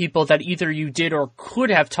these are people that either you did or could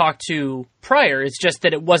have talked to prior. It's just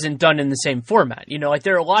that it wasn't done in the same format.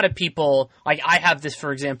 There are a lot of people, I have this,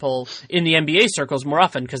 for example, in the NBA circles more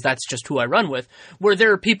often, because that's just who I run with, where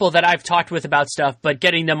there are people that I've talked with about stuff, but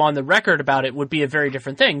getting them on the record about it would be a very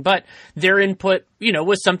different thing. But their input,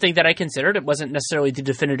 was something that I considered. It wasn't necessarily the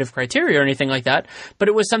definitive criteria or anything like that, but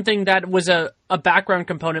it was something that was a background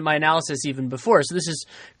component in my analysis even before. So this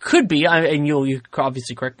could be, and you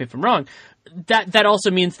obviously correct me if I'm wrong, that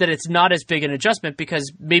also means that it's not as big an adjustment,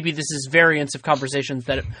 because maybe this is variants of conversations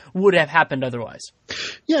that would have happened otherwise.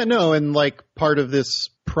 Yeah, no, and part of this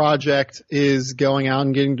project is going out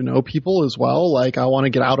and getting to know people as well. I want to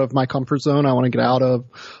get out of my comfort zone. I want to get out of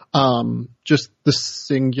just the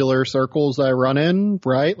singular circles I run in,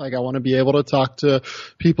 right? I want to be able to talk to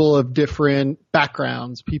people of different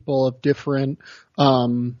backgrounds, people of different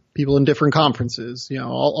people in different conferences,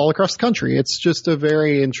 all across the country. It's just a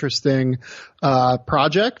very interesting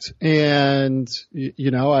project. And,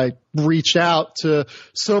 I reached out to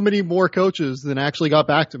so many more coaches than actually got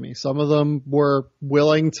back to me. Some of them were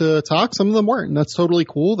willing to talk. Some of them weren't. And that's totally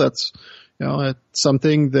cool. That's, it's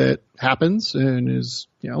something that happens and is,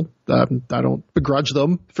 I don't begrudge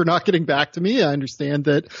them for not getting back to me. I understand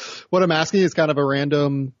that what I'm asking is kind of a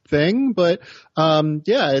random thing, but,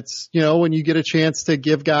 it's, when you get a chance to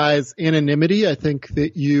give guys anonymity, I think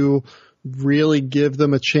that you really give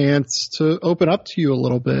them a chance to open up to you a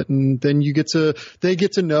little bit. And then they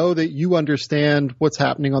get to know that you understand what's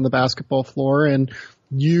happening on the basketball floor, and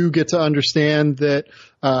you get to understand that,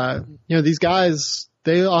 these guys,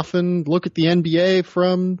 they often look at the NBA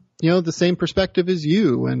from, the same perspective as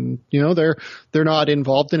you. And, they're not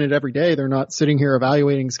involved in it every day. They're not sitting here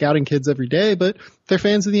evaluating scouting kids every day, but they're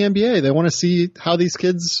fans of the NBA. They want to see how these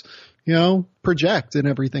kids, project and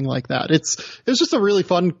everything like that. It was just a really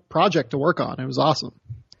fun project to work on. It was awesome.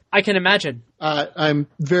 I can imagine. I'm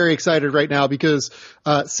very excited right now because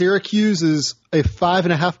Syracuse is a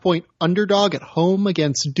 5.5 point underdog at home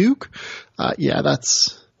against Duke. I'm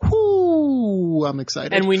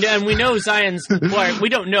excited. And we know Zion's. Well, we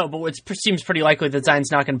don't know, but it seems pretty likely that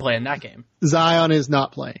Zion's not going to play in that game. Zion is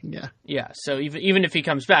not playing. Yeah. Yeah. So even if he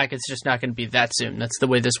comes back, it's just not going to be that soon. That's the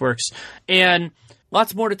way this works. And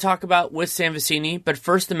lots more to talk about with Sam Vecenie, but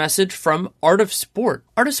first the message from Art of Sport.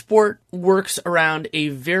 Art of Sport works around a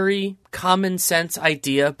very common sense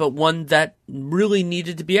idea, but one that really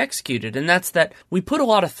needed to be executed. And that's that we put a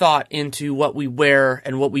lot of thought into what we wear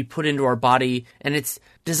and what we put into our body, and it's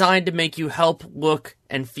designed to make you help look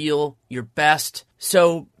and feel your best.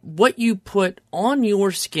 So what you put on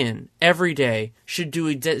your skin every day should do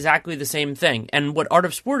exactly the same thing. And what Art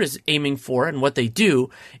of Sport is aiming for, and what they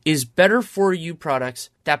do, is better for you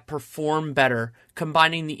products that perform better,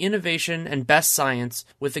 combining the innovation and best science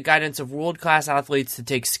with the guidance of world-class athletes to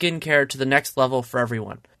take skincare to the next level for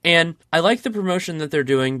everyone. And I like the promotion that they're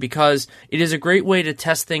doing because it is a great way to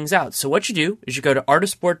test things out. So what you do is you go to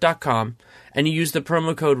artofsport.com and you use the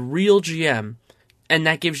promo code REALGM, and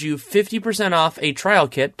that gives you 50% off a trial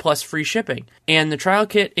kit plus free shipping. And the trial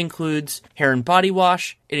kit includes hair and body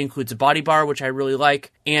wash, it includes a body bar, which I really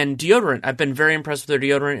like, and deodorant. I've been very impressed with their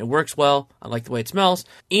deodorant. It works well. I like the way it smells.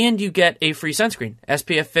 And you get a free sunscreen,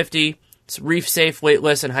 SPF 50. It's reef safe,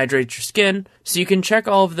 weightless, and hydrates your skin. So you can check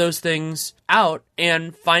all of those things out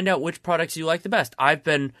and find out which products you like the best. I've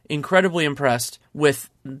been incredibly impressed with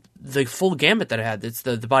the full gamut that I had. It's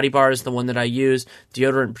the body bar is the one that I use.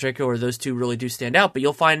 Deodorant in particular, those two really do stand out. But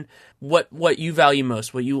you'll find what you value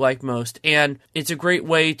most, what you like most. And it's a great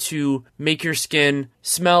way to make your skin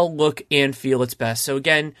smell, look, and feel its best. So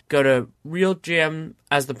again, go to RealGM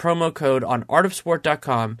as the promo code on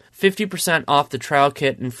artofsport.com, 50% off the trial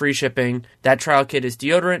kit and free shipping. That trial kit is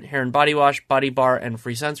deodorant, hair and body wash, body bar, and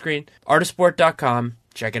free sunscreen. artofsport.com.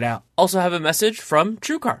 Check it out. Also have a message from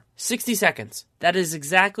TrueCar. 60 seconds. That is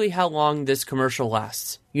exactly how long this commercial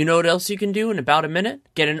lasts. You know what else you can do in about a minute?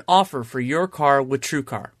 Get an offer for your car with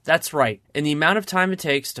TrueCar. That's right. In the amount of time it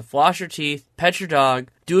takes to floss your teeth, pet your dog,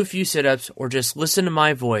 do a few sit-ups, or just listen to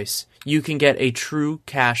my voice, you can get a true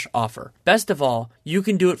cash offer. Best of all, you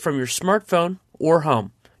can do it from your smartphone or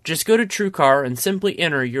home. Just go to TrueCar and simply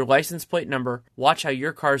enter your license plate number. Watch how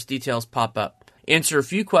your car's details pop up. Answer a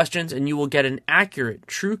few questions and you will get an accurate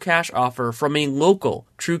true cash offer from a local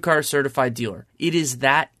TrueCar certified dealer. It is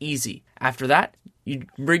that easy. After that, you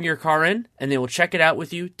bring your car in and they will check it out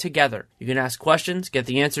with you together. You can ask questions, get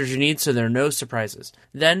the answers you need so there are no surprises.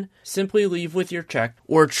 Then simply leave with your check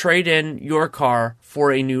or trade in your car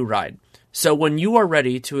for a new ride. So when you are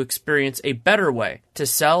ready to experience a better way to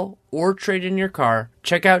sell or trade in your car,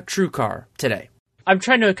 check out TrueCar today. I'm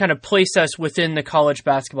trying to kind of place us within the college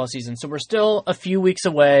basketball season. So we're still a few weeks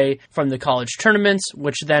away from the college tournaments,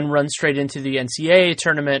 which then run straight into the NCAA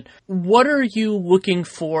tournament. What are you looking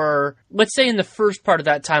for, let's say in the first part of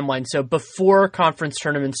that timeline, so before conference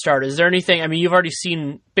tournaments start? Is there anything, I mean, you've already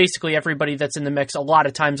seen basically everybody that's in the mix a lot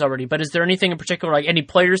of times already, but is there anything in particular, like any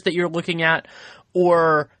players that you're looking at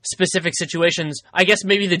or specific situations? I guess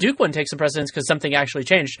maybe the Duke one takes the precedence because something actually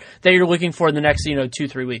changed that you're looking for in the next,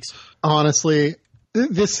 2-3 weeks. Honestly,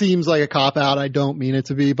 this seems like a cop-out. I don't mean it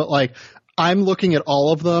to be, but I'm looking at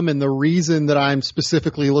all of them, and the reason that I'm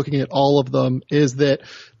specifically looking at all of them is that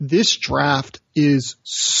this draft is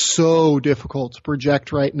so difficult to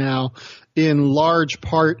project right now, in large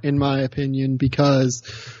part, in my opinion, because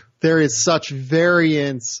there is such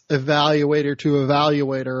variance evaluator to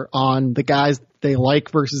evaluator on the guys they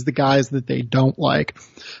like versus the guys that they don't like.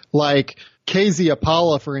 Like KZ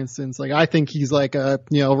Apala, for instance, I think he's right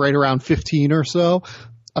around 15 or so.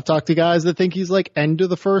 I've talked to guys that think he's end of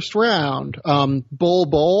the first round.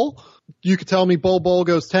 Bol, you could tell me Bol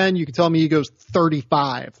goes 10. You could tell me he goes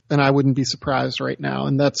 35, and I wouldn't be surprised right now.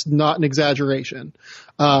 And that's not an exaggeration.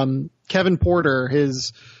 Kevin Porter,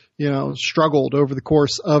 his struggled over the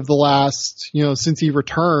course of the last, since he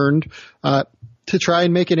returned, to try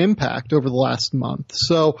and make an impact over the last month.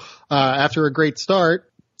 So, after a great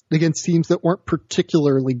start against teams that weren't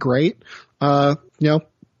particularly great,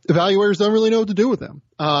 evaluators don't really know what to do with him.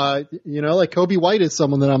 Like Coby White is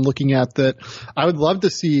someone that I'm looking at that I would love to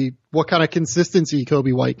see what kind of consistency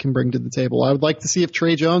Coby White can bring to the table. I would like to see if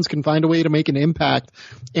Trey Jones can find a way to make an impact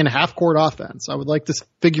in half-court offense. I would like to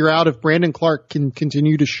figure out if Brandon Clark can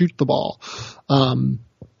continue to shoot the ball.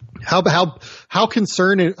 How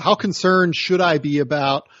concerned should I be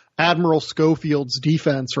about Admiral Schofield's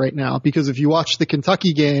defense right now? Because if you watch the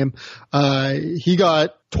Kentucky game, he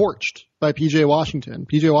got torched by PJ Washington.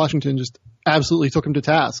 PJ Washington just absolutely took him to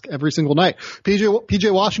task every single night.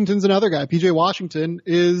 PJ Washington's another guy. PJ Washington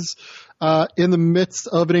is in the midst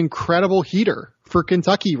of an incredible heater for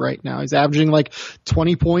Kentucky right now. He's averaging like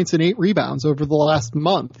 20 points and 8 rebounds over the last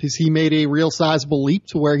month. Has he made a real sizable leap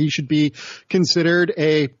to where he should be considered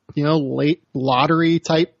a, late lottery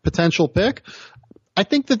type potential pick? I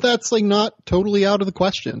think that that's like not totally out of the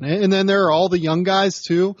question. And then there are all the young guys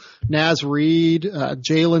too. Naz Reid,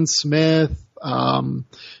 Jalen Smith,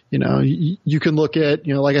 you can look at,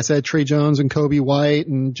 like I said, Trey Jones and Coby White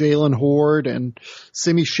and Jalen Horde and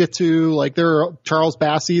Simi Shitu, like there are Charles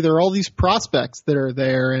Bassey. There are all these prospects that are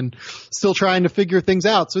there and still trying to figure things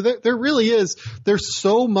out. So there really is, there's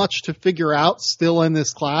so much to figure out still in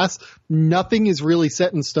this class. Nothing is really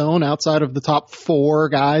set in stone outside of the top 4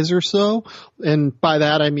 guys or so. And by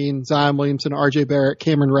that, I mean Zion Williamson, RJ Barrett,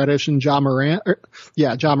 Cameron Reddish, and Ja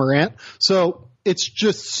Morant. So it's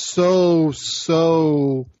just so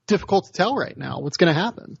difficult to tell right now what's going to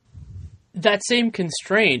happen. That same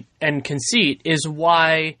constraint and conceit is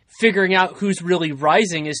why figuring out who's really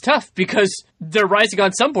rising is tough, because they're rising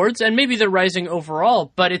on some boards and maybe they're rising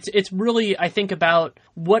overall, but it's really, I think, about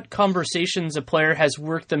what conversations a player has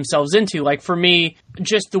worked themselves into. Like for me,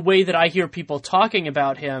 just the way that I hear people talking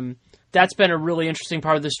about him, that's been a really interesting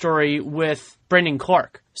part of the story with Brandon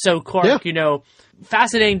Clark. So Clark,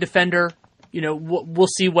 fascinating defender. We'll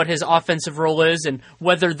see what his offensive role is and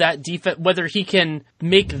whether whether he can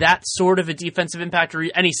make that sort of a defensive impact or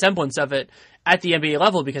any semblance of it at the NBA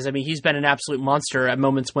level, because he's been an absolute monster at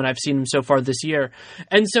moments when I've seen him so far this year.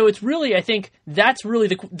 And so it's really, I think that's really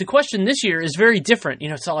the question this year is very different.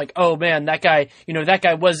 It's not like, oh man, that guy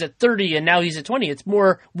was at 30 and now he's at 20. It's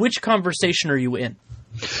more, which conversation are you in?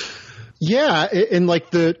 Yeah, and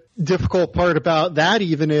like the difficult part about that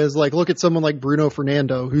even is like, look at someone like Bruno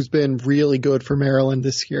Fernando, who's been really good for Maryland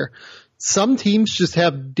this year. Some teams just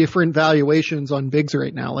have different valuations on bigs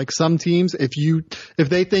right now. Like some teams, if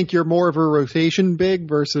they think you're more of a rotation big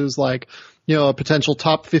versus like, a potential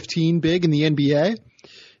top 15 big in the NBA,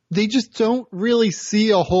 they just don't really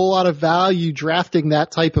see a whole lot of value drafting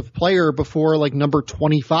that type of player before like number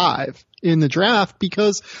 25 in the draft,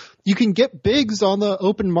 because you can get bigs on the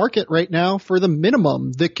open market right now for the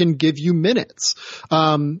minimum that can give you minutes.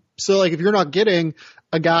 So like if you're not getting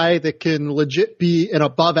a guy that can legit be an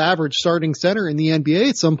above average starting center in the NBA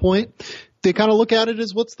at some point, they kind of look at it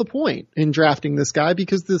as, what's the point in drafting this guy,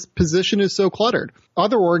 because this position is so cluttered.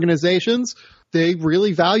 Other organizations, they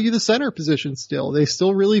really value the center position still. They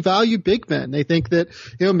still really value big men. They think that,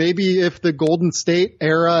 maybe if the Golden State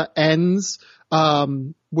era ends,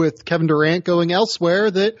 with Kevin Durant going elsewhere,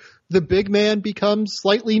 that the big man becomes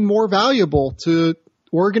slightly more valuable to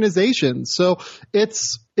organizations. So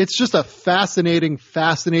it's just a fascinating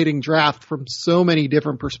draft from so many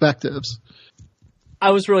different perspectives. I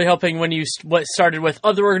was really hoping when you started with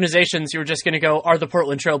other organizations, you were just going to go, are the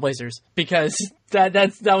Portland Trailblazers? Because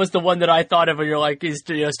that was the one that I thought of when you're like, is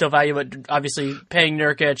still value, but obviously paying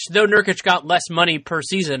Nurkic. Though Nurkic got less money per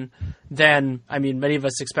season than, many of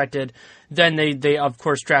us expected. Then they of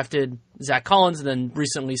course drafted Zach Collins and then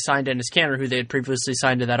recently signed Enes Kanter, who they had previously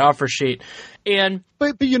signed to that offer sheet.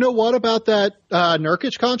 But you know what about that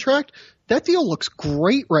Nurkic contract? That deal looks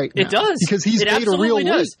great right now. It does, because he's made a real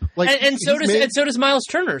leap. Like, and so does Miles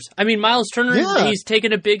Turner's. Miles Turner, he's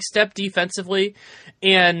taken a big step defensively,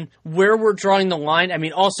 and where we're drawing the line.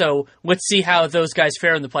 Also let's see how those guys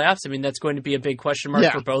fare in the playoffs. That's going to be a big question mark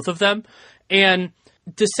for both of them. And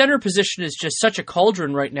the center position is just such a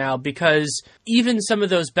cauldron right now, because even some of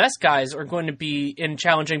those best guys are going to be in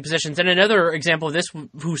challenging positions. And another example of this,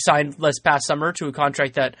 who signed this past summer to a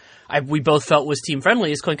contract that we both felt was team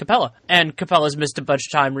friendly, is Clint Capella. And Capella's missed a bunch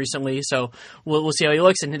of time recently, so we'll see how he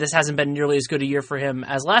looks. And this hasn't been nearly as good a year for him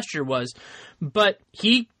as last year was. But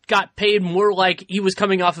he got paid more like he was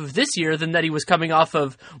coming off of this year than that he was coming off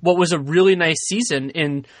of what was a really nice season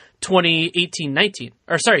in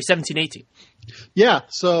 17-18. Yeah,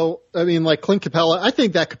 so, like Clint Capella, I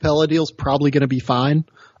think that Capella deal's probably going to be fine.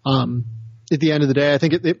 At the end of the day, I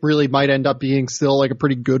think it really might end up being still like a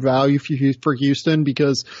pretty good value for Houston,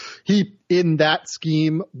 because he, in that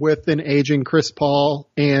scheme with an aging Chris Paul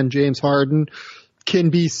and James Harden, can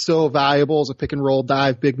be so valuable as a pick and roll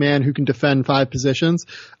dive big man who can defend 5 positions.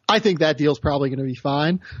 I think that deal's probably going to be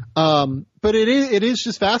fine. But it is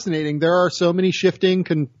just fascinating. There are so many shifting,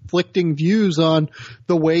 conflicting views on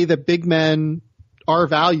the way that big men are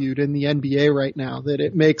valued in the NBA right now, that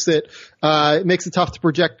it makes it tough to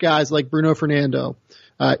project guys like Bruno Fernando,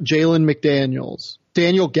 Jalen McDaniels,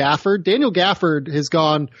 Daniel Gafford. Daniel Gafford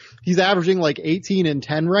he's averaging like 18 and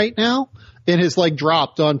 10 right now, and has like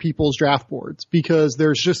dropped on people's draft boards because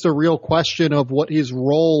there's just a real question of what his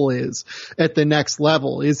role is at the next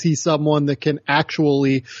level. Is he someone that can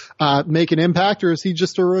actually make an impact, or is he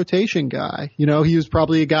just a rotation guy? You know, he was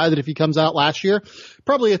probably a guy that if he comes out last year,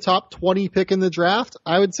 probably a top 20 pick in the draft.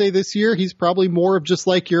 I would say this year he's probably more of just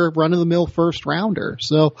like your run-of-the-mill first rounder.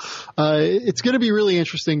 So it's going to be really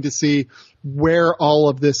interesting to see where all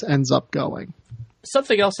of this ends up going.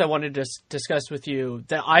 Something else I wanted to discuss with you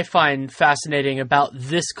that I find fascinating about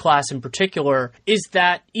this class in particular is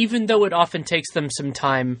that even though it often takes them some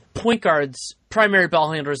time, point guards, primary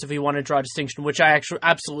ball handlers, if you want to draw a distinction, which I actually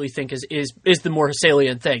absolutely think is the more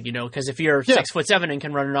salient thing, you know, because if you're 6'7" and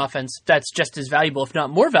can run an offense, that's just as valuable, if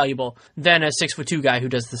not more valuable, than a 6'2" guy who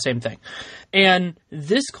does the same thing. And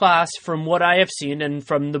this class, from what I have seen and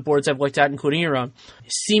from the boards I've looked at, including your own,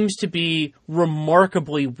 seems to be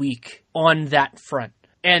remarkably weak on that front.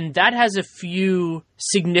 And that has a few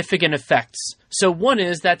significant effects. So one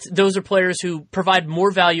is that those are players who provide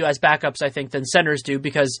more value as backups, I think, than centers do,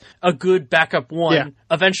 because a good backup one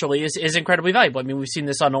eventually is incredibly valuable. I mean, we've seen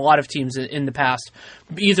this on a lot of teams in the past,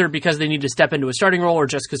 either because they need to step into a starting role or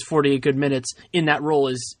just because 48 good minutes in that role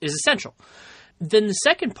is essential. Then the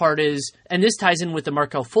second part is, and this ties in with the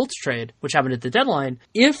Markelle Fultz trade, which happened at the deadline,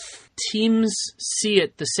 if teams see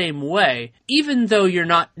it the same way, even though you're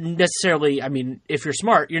not necessarily, I mean, if you're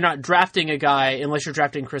smart, you're not drafting a guy, unless you're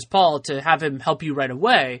drafting Chris Paul, to have him help you right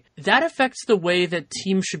away, that affects the way that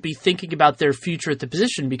teams should be thinking about their future at the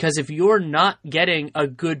position, because if you're not getting a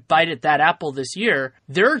good bite at that apple this year,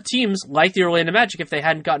 there are teams like the Orlando Magic, if they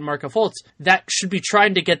hadn't gotten Markelle Fultz, that should be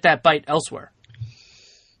trying to get that bite elsewhere.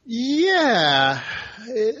 Yeah,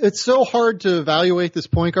 it's so hard to evaluate this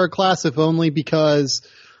point guard class, if only because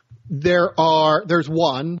there's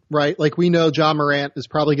one, right? Like, we know Ja Morant is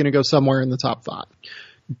probably going to go somewhere in the top 5.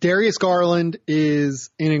 Darius Garland is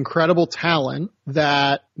an incredible talent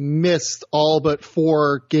that missed all but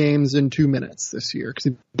 4 games in 2 minutes this year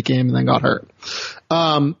because he came and then got hurt.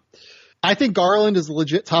 I think Garland is a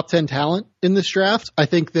legit top 10 talent in this draft. I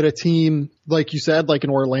think that a team, like you said, like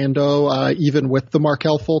an Orlando, even with the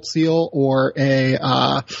Markelle Fultz deal, or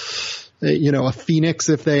a Phoenix,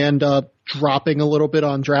 if they end up dropping a little bit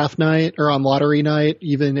on draft night or on lottery night,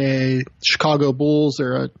 even a Chicago Bulls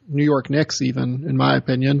or a New York Knicks, even, in my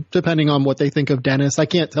opinion, depending on what they think of Dennis. I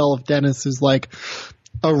can't tell if Dennis is like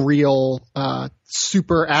a real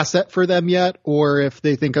super asset for them yet, or if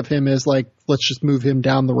they think of him as like, let's just move him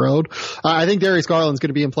down the road. I think Darius Garland's going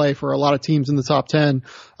to be in play for a lot of teams in the top 10.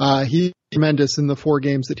 He's tremendous in the 4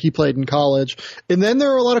 games that he played in college. And then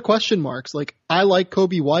there are a lot of question marks. Like, I like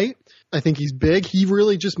Kobe White. I think he's big. He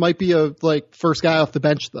really just might be a first guy off the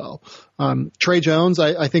bench though. Trey Jones,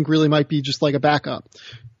 I think really might be just like a backup.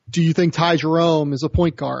 Do you think Ty Jerome is a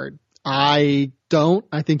point guard? I don't.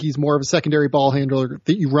 I think he's more of a secondary ball handler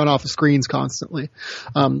that you run off of screens constantly.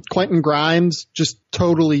 Quentin Grimes just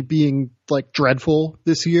totally being like dreadful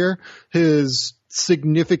this year has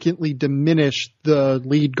significantly diminished the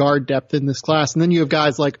lead guard depth in this class. And then you have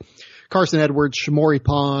guys like Carson Edwards, Shamori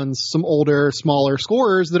Pons, some older, smaller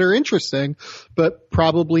scorers that are interesting, but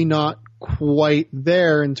probably not quite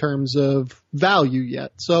there in terms of value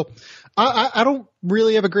yet. So I don't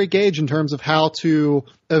really have a great gauge in terms of how to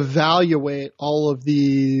evaluate all of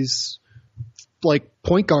these like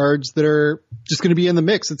point guards that are just going to be in the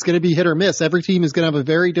mix. It's going to be hit or miss. Every team is going to have a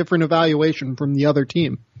very different evaluation from the other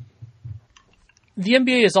team. The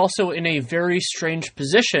NBA is also in a very strange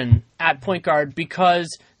position at point guard because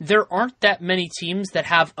there aren't that many teams that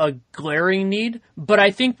have a glaring need, but I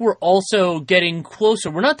think we're also getting closer.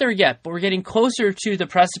 We're not there yet, but we're getting closer to the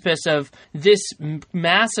precipice of this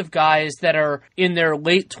mass of guys that are in their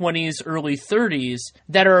late 20s, early 30s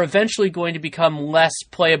that are eventually going to become less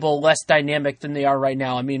playable, less dynamic than they are right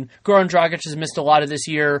now. I mean, Goran Dragic has missed a lot of this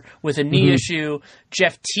year with a knee issue.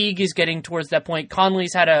 Jeff Teague is getting towards that point.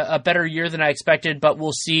 Conley's had a better year than I expected, but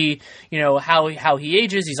we'll see, how he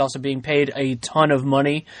ages. He's also being paid a ton of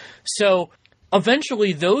money. So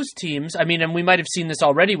eventually those teams, I mean, and we might have seen this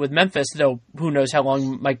already with Memphis, though who knows how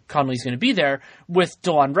long Mike Conley's going to be there, with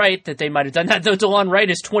DeLon Wright, that they might have done that. Though DeLon Wright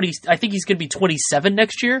is 20, I think he's going to be 27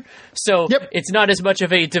 next year. So It's not as much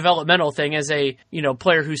of a developmental thing as a,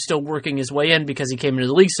 player who's still working his way in because he came into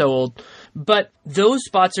the league so old. But those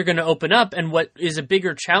spots are going to open up, and what is a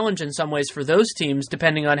bigger challenge in some ways for those teams,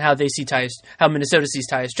 depending on how they see how Minnesota sees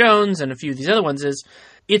Tyus Jones and a few of these other ones, is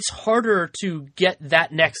it's harder to get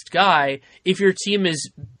that next guy if your team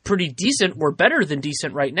is pretty decent or better than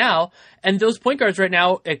decent right now. And those point guards right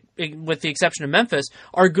now, with the exception of Memphis,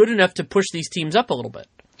 are good enough to push these teams up a little bit.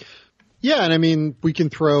 Yeah, and I mean, we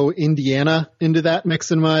can throw Indiana into that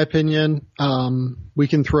mix, in my opinion. We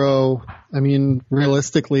can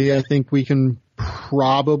realistically, I think we can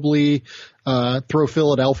probably throw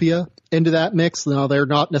Philadelphia into that mix. Now, they're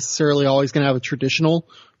not necessarily always going to have a traditional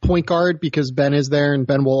point guard because Ben is there, and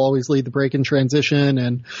Ben will always lead the break in transition.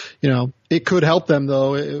 And, it could help them,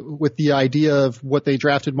 though, with the idea of what they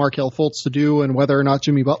drafted Markelle Fultz to do and whether or not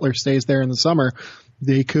Jimmy Butler stays there in the summer.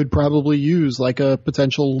 They could probably use like a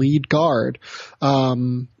potential lead guard. There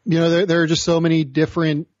are just so many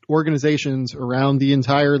different organizations around the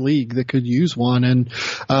entire league that could use one.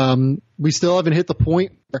 And we still haven't hit the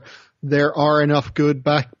point where there are enough good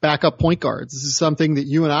backup point guards. This is something that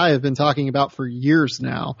you and I have been talking about for years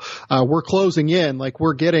now. We're closing in,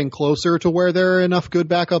 we're getting closer to where there are enough good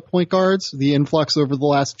backup point guards. The influx over the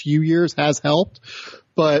last few years has helped,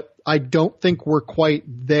 but I don't think we're quite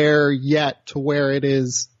there yet to where it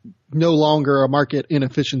is no longer a market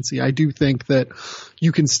inefficiency. I do think that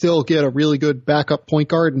you can still get a really good backup point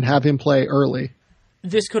guard and have him play early.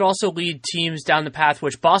 This could also lead teams down the path,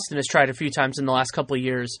 which Boston has tried a few times in the last couple of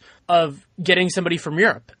years, of getting somebody from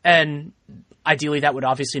Europe. And ideally, that would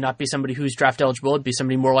obviously not be somebody who's draft eligible. It'd be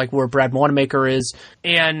somebody more like where Brad Wanamaker is.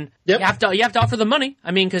 And you have to offer them money.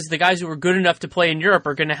 I mean, because the guys who are good enough to play in Europe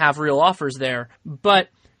are going to have real offers there. But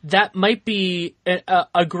that might be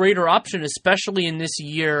a greater option, especially in this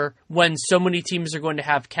year when so many teams are going to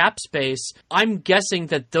have cap space. I'm guessing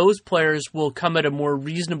that those players will come at a more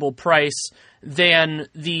reasonable price than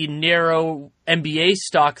the narrow NBA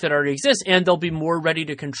stock that already exists, and they'll be more ready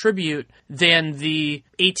to contribute than the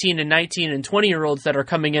 18 and 19 and 20-year-olds that are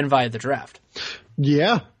coming in via the draft.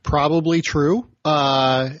 Yeah, probably true.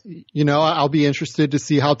 I'll be interested to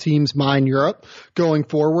see how teams mine Europe going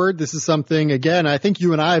forward. This is something, again, I think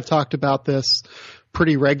you and I have talked about this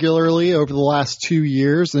pretty regularly over the last 2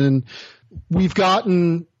 years, and we've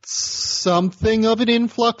gotten something of an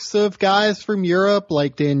influx of guys from Europe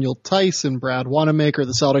like Daniel Tice and Brad Wanamaker.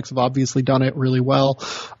 The Celtics have obviously done it really well.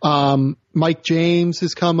 Mike James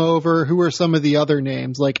has come over. Who are some of the other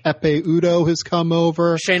names? Like Ekpe Udoh has come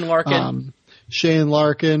over. Shane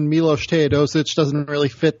Larkin. Milos Teodosic doesn't really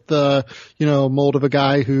fit the, mold of a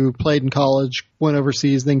guy who played in college, went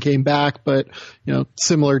overseas, then came back, but,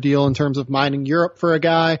 similar deal in terms of mining Europe for a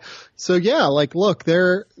guy. So yeah, look,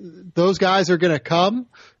 those guys are going to come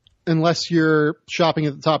unless you're shopping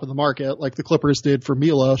at the top of the market like the Clippers did for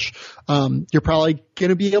Milos. You're probably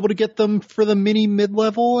going to be able to get them for the mini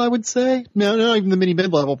mid-level, I would say. No, not even the mini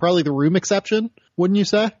mid-level, probably the room exception, wouldn't you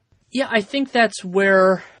say? Yeah, I think that's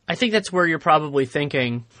where you're probably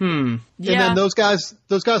thinking, Yeah. And then those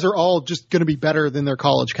guys are all just going to be better than their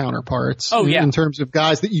college counterparts. Oh, yeah. In terms of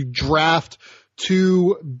guys that you draft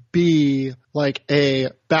to be like a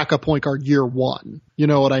backup point guard year one. You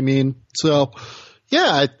know what I mean? So,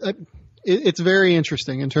 yeah, it's very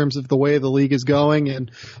interesting in terms of the way the league is going. And,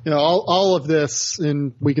 all of this,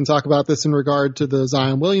 and we can talk about this in regard to the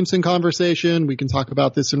Zion Williamson conversation. We can talk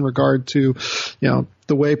about this in regard to,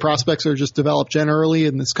 the way prospects are just developed generally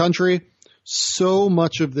in this country. So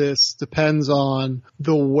much of this depends on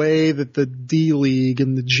the way that the D League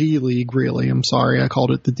and the G League, really, I'm sorry, I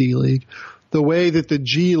called it the D League, the way that the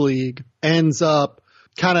G League ends up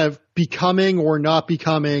kind of becoming or not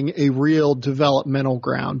becoming a real developmental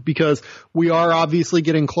ground, because we are obviously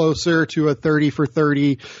getting closer to a 30 for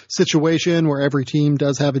 30 situation where every team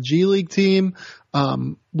does have a G League team.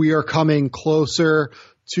 We are coming closer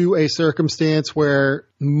to a circumstance where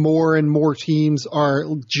more and more teams are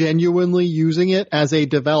genuinely using it as a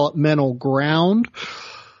developmental ground.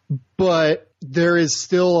 But there is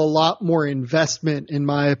still a lot more investment, in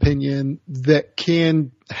my opinion, that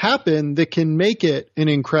can happen that can make it an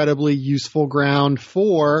incredibly useful ground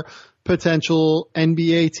for potential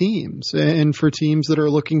NBA teams and for teams that are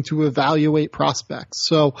looking to evaluate prospects.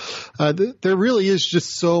 So there really is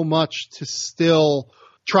just so much to still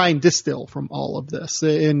try and distill from all of this.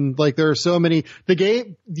 And there are so many,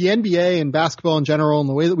 the NBA and basketball in general and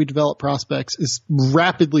the way that we develop prospects is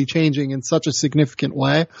rapidly changing in such a significant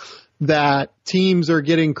way that teams are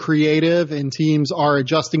getting creative and teams are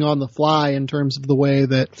adjusting on the fly in terms of the way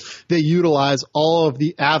that they utilize all of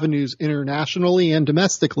the avenues internationally and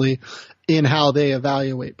domestically in how they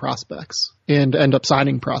evaluate prospects and end up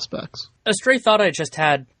signing prospects. A stray thought I just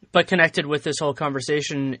had, but connected with this whole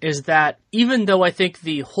conversation, is that even though I think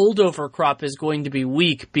the holdover crop is going to be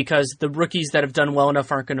weak because the rookies that have done well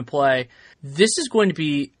enough aren't going to play, this is going to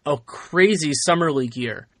be a crazy summer league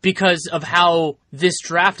year because of how this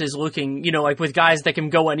draft is looking, you know, like with guys that can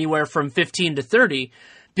go anywhere from 15 to 30,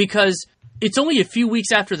 because it's only a few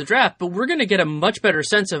weeks after the draft, but we're going to get a much better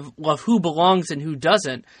sense of who belongs and who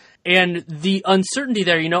doesn't. And the uncertainty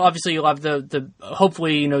there, you know, obviously you'll have the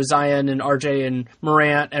hopefully, you know, Zion and RJ and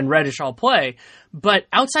Morant and Reddish all play. But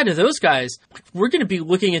outside of those guys, we're going to be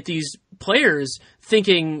looking at these players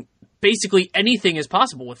thinking basically anything is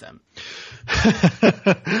possible with them.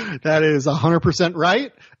 That is 100%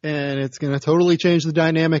 right. And it's going to totally change the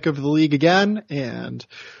dynamic of the league again. And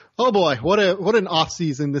oh boy, what an off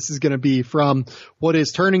season this is going to be, from what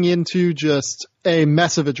is turning into just a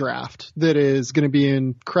mess of a draft that is going to be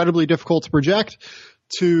incredibly difficult to project,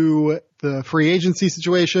 to the free agency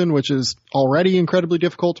situation, which is already incredibly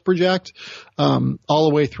difficult to project, all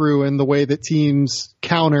the way through, and the way that teams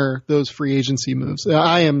counter those free agency moves.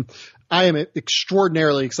 I am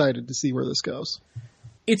extraordinarily excited to see where this goes.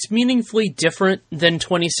 It's meaningfully different than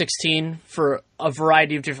 2016 for a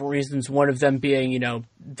variety of different reasons. One of them being, you know,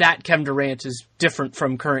 that Kevin Durant is different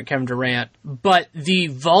from current Kevin Durant. But the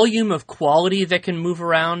volume of quality that can move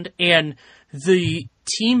around and the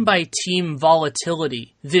team-by-team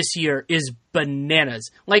volatility this year is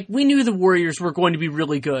bananas. Like, we knew the Warriors were going to be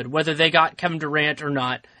really good, whether they got Kevin Durant or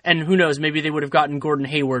not. And who knows, maybe they would have gotten Gordon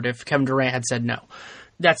Hayward if Kevin Durant had said no.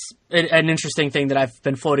 That's an interesting thing that I've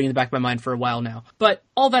been floating in the back of my mind for a while now. But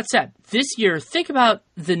all that said, this year, think about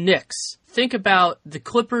the Knicks. Think about the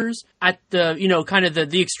Clippers at the, you know, kind of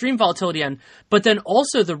the extreme volatility end, but then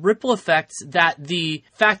also the ripple effects that the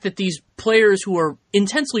fact that these players who are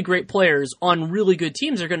intensely great players on really good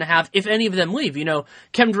teams are going to have if any of them leave. You know,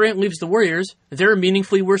 Kevin Durant leaves the Warriors, they're a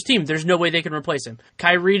meaningfully worse team. There's no way they can replace him.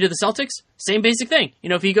 Kyrie to the Celtics, same basic thing. You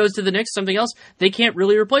know, if he goes to the Knicks, something else, they can't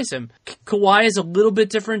really replace him. Kawhi is a little bit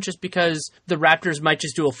different just because the Raptors might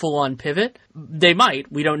just do a full-on pivot. They might.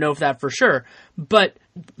 We don't know if that for sure. But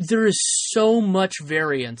there is so much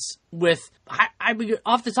variance with, I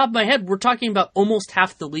off the top of my head, we're talking about almost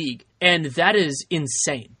half the league, and that is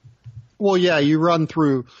insane. Well, yeah, you run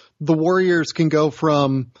through, the Warriors can go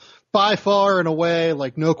from by far and away,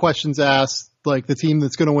 like no questions asked, like the team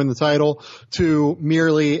that's going to win the title, to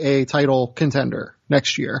merely a title contender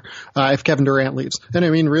next year if Kevin Durant leaves. And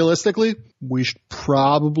I mean, realistically, we should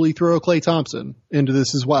probably throw Klay Thompson into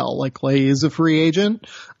this as well. Like, Klay is a free agent.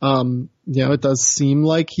 You know, it does seem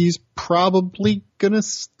like he's probably going to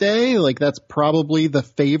stay. Like, that's probably the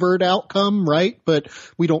favored outcome, right? But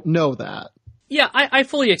we don't know that. Yeah, I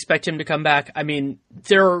fully expect him to come back. I mean,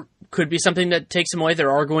 there could be something that takes him away. There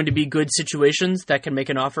are going to be good situations that can make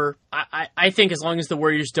an offer. I think as long as the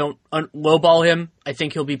Warriors don't lowball him, I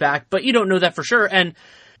think he'll be back. But you don't know that for sure. And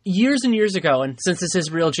years and years ago, and since this is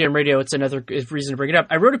Real GM Radio, it's another reason to bring it up,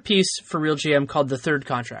 I wrote a piece for Real GM called The Third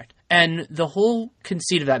Contract. And the whole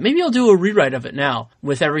conceit of that, maybe I'll do a rewrite of it now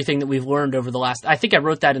with everything that we've learned over the last, I think I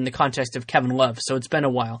wrote that in the context of Kevin Love, so it's been a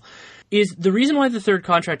while. Is the reason why the third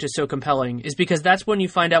contract is so compelling is because that's when you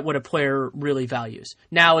find out what a player really values.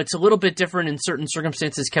 Now, it's a little bit different in certain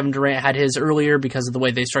circumstances. Kevin Durant had his earlier because of the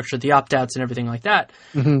way they structured the opt-outs and everything like that.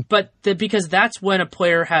 Mm-hmm. But because that's when a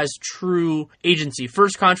player has true agency.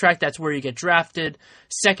 First contract, that's where you get drafted.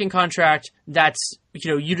 Second contract, that's,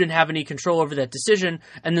 you know, you didn't have any control over that decision.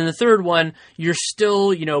 And then the third one, you're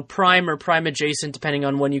still, you know, prime or prime adjacent, depending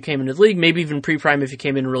on when you came into the league, maybe even pre-prime if you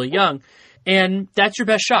came in really young. And that's your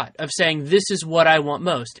best shot of saying, this is what I want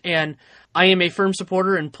most. And I am a firm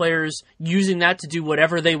supporter in players using that to do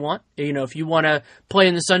whatever they want. You know, if you want to play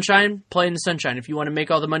in the sunshine, play in the sunshine. If you want to make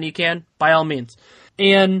all the money you can, by all means.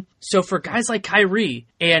 And so for guys like Kyrie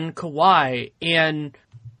and Kawhi, and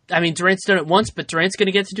I mean, Durant's done it once, but Durant's going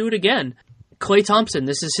to get to do it again. Klay Thompson,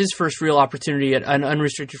 this is his first real opportunity at an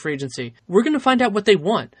unrestricted free agency. We're going to find out what they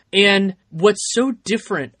want. And what's so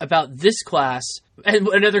different about this class, and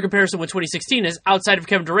another comparison with 2016, is outside of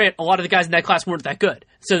Kevin Durant, a lot of the guys in that class weren't that good.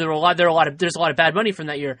 So there's a lot of bad money from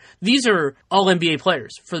that year. These are all NBA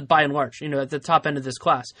players by and large, you know, at the top end of this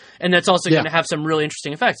class. And that's also going to have some really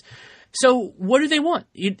interesting effects. So what do they want?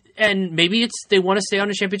 And maybe it's they want to stay on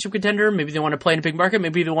a championship contender. Maybe they want to play in a big market.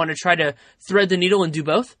 Maybe they want to try to thread the needle and do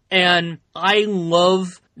both. And I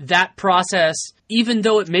love that process, even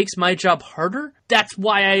though it makes my job harder, that's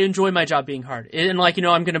why I enjoy my job being hard. And like,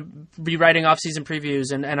 I'm going to be writing off-season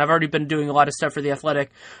previews, and I've already been doing a lot of stuff for The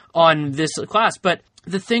Athletic on this class. But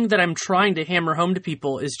the thing that I'm trying to hammer home to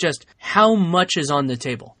people is just how much is on the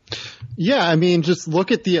table. Yeah, I mean, just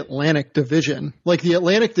look at the Atlantic Division. Like, the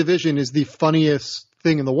Atlantic Division is the funniest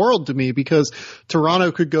thing in the world to me, because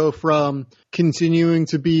Toronto could go from continuing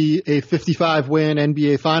to be a 55-win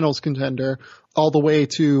NBA Finals contender all the way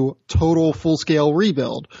to total full-scale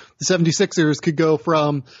rebuild. The 76ers could go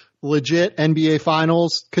from legit NBA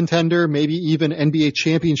Finals contender, maybe even NBA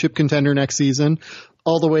championship contender next season,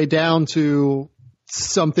 all the way down to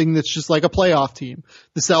something that's just like a playoff team.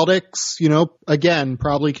 The Celtics, again,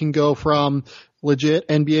 probably can go from legit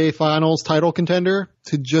NBA Finals title contender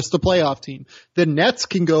to just a playoff team. The Nets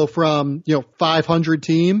can go from, 500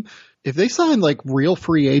 team. If they sign like real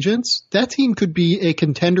free agents, that team could be a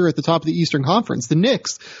contender at the top of the Eastern Conference. The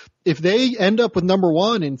Knicks, if they end up with number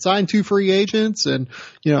one and sign 2 free agents and,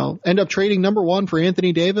 end up trading number 1 for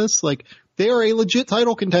Anthony Davis, like, they are a legit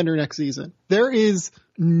title contender next season. There is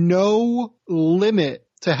no limit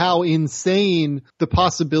to how insane the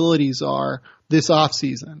possibilities are this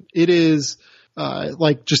offseason. It is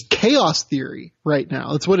like just chaos theory right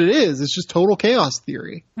now. That's what it is. It's just total chaos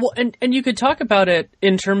theory. Well, and you could talk about it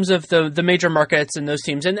in terms of the major markets and those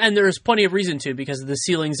teams, and there's plenty of reason to, because of the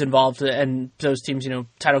ceilings involved and those teams,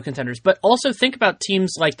 title contenders. But also think about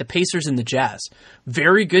teams like the Pacers and the Jazz.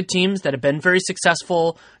 Very good teams that have been very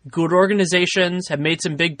successful, good organizations, have made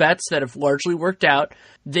some big bets that have largely worked out.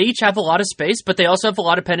 They each have a lot of space, but they also have a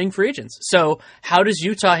lot of pending free agents. So how does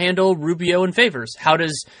Utah handle Rubio and Favors? How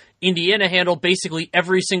does Indiana handle basically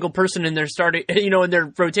every single person in their starting, in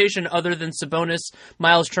their rotation other than Sabonis,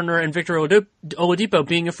 Miles Turner, and Victor Oladipo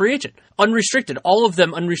being a free agent? Unrestricted. All of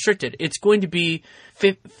them unrestricted. It's going to be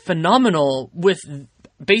phenomenal with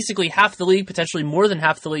basically half the league, potentially more than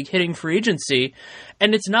half the league, hitting free agency.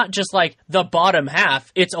 And it's not just like the bottom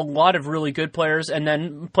half. It's a lot of really good players and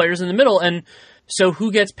then players in the middle. And so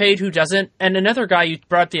who gets paid, who doesn't? And another guy you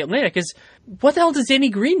brought up, the Atlantic, is what the hell does Danny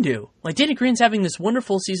Green do? Like, Danny Green's having this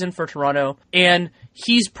wonderful season for Toronto, and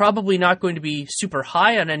he's probably not going to be super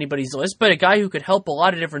high on anybody's list, but a guy who could help a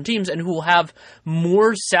lot of different teams and who will have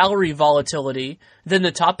more salary volatility than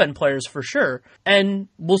the top-end players for sure. And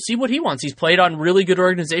we'll see what he wants. He's played on really good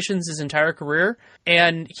organizations his entire career,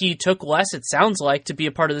 and he took less, it sounds like, to be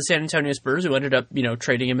a part of the San Antonio Spurs, who ended up,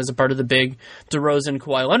 trading him as a part of the big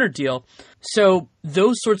DeRozan-Kawhi Leonard deal. So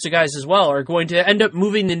those sorts of guys as well are going to end up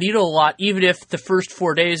moving the needle a lot, even if the first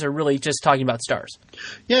 4 days are really just talking about stars.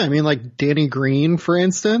 Yeah, I mean, like Danny Green, for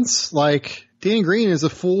instance, Danny Green is a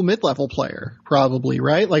full mid-level player, probably,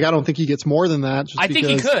 right? Like, I don't think he gets more than that. I think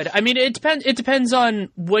he could. I mean, it depends on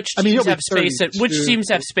which teams have space and which teams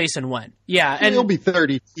have space and when. Yeah, and he'll be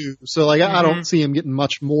 32, so I don't see him getting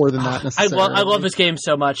much more than that necessarily. I love his game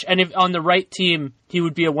so much, and if on the right team, he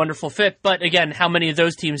would be a wonderful fit. But again, how many of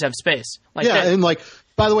those teams have space? And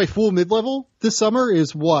by the way, full mid-level this summer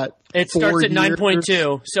is what? It starts at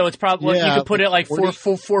 9.2, so it's probably you could put it like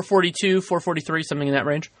 442, 443, something in that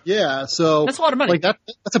range. Yeah, so that's a lot of money.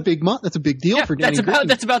 That's a big That's a big deal for Danny Green.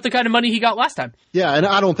 That's about the kind of money he got last time. Yeah, and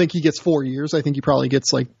I don't think he gets 4 years. I think he probably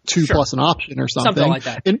gets like 2 plus an option or something like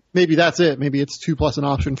that. And maybe that's it. Maybe it's 2 plus an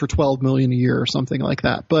option for $12 million a year or something like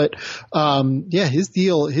that. But his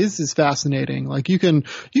deal, is fascinating. Like you can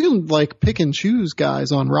like pick and choose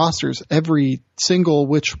guys on rosters every single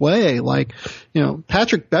which way. Like,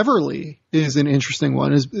 Patrick Beverley is an interesting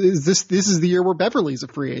one. Is this is the year where Beverly's a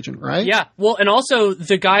free agent, right? Yeah. Well, and also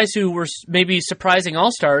the guys who were maybe surprising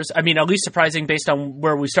all-stars, I mean, at least surprising based on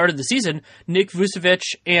where we started the season, Nick Vucevic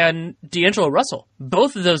and D'Angelo Russell.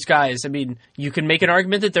 Both of those guys, I mean, you can make an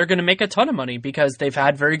argument that they're going to make a ton of money because they've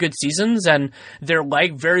had very good seasons and they're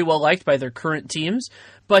very well liked by their current teams.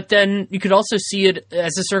 But then you could also see it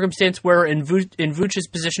as a circumstance where in Vucevic's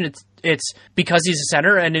position, it's because he's a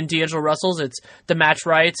center, and in D'Angelo Russell's, it's the match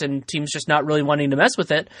rights and teams just not really wanting to mess with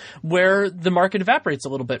it, where the market evaporates a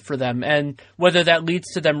little bit for them. And whether that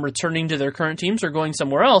leads to them returning to their current teams or going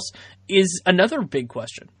somewhere else is another big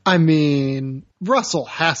question. I mean, Russell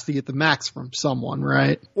has to get the max from someone,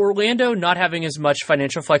 right? Orlando not having as much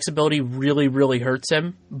financial flexibility really, really hurts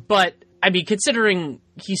him. But I mean, considering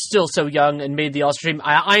he's still so young and made the All-Star team,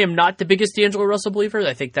 I am not the biggest D'Angelo Russell believer.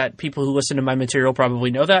 I think that people who listen to my material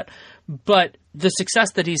probably know that. But the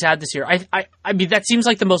success that he's had this year, I mean, that seems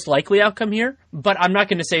like the most likely outcome here. But I'm not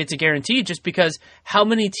going to say it's a guarantee just because how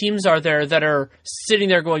many teams are there that are sitting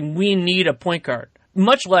there going, we need a point guard?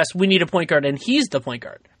 Much less, we need a point guard, and he's the point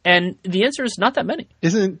guard. And the answer is not that many.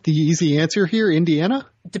 Isn't the easy answer here Indiana?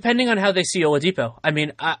 depending on how they see Oladipo. I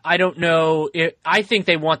mean, I don't know. I think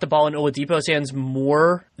they want the ball in Oladipo's hands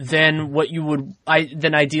more than what you would,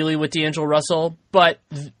 than ideally with D'Angelo Russell, but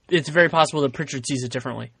it's very possible that Pritchard sees it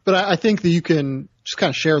differently. But I think that you can just kind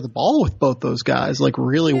of share the ball with both those guys like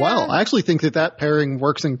really well. I actually think that pairing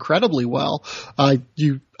works incredibly well.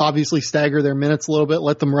 You obviously stagger their minutes a little bit,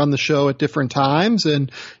 let them run the show at different times,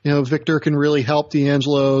 and Victor can really help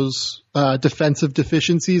D'Angelo's defensive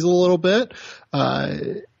deficiencies a little bit.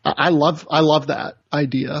 I love that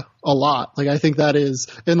idea a lot. Like, I think that is,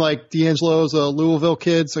 and like D'Angelo's a Louisville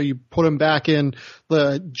kid, so you put him back in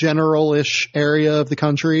the general-ish area of the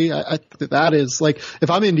country. I think that is, like, if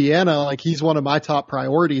I'm Indiana, like, he's one of my top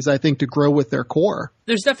priorities, I think, to grow with their core.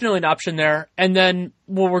 There's definitely an option there. And then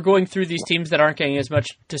when we're going through these teams that aren't getting as much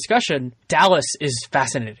discussion, Dallas is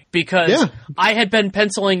fascinating because I had been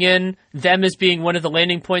penciling in them as being one of the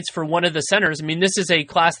landing points for one of the centers. I mean, this is a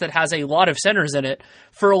class that has a lot of centers in it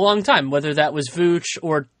for a long time, whether that was Vooch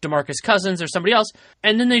or DeMarcus Cousins or somebody else.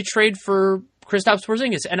 And then they trade for Kristaps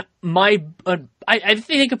Porzingis. And I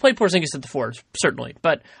think he could play Porzingis at the 4, certainly,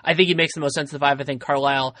 but I think he makes the most sense at the 5. I think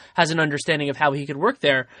Carlisle has an understanding of how he could work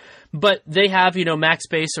there. But they have, max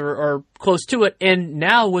space or close to it. And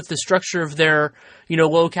now with the structure of their,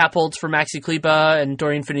 low cap holds for Maxi Kleber and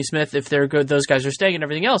Dorian Finney-Smith, if they're good, those guys are staying and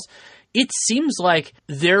everything else, it seems like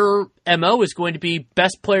their MO is going to be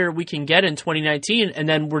best player we can get in 2019, and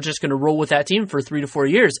then we're just going to roll with that team for 3 to 4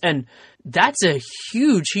 years. And that's a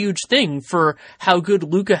huge, huge thing for how good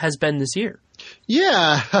Luka has been this year.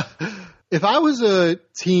 Yeah. If I was a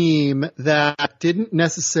team that didn't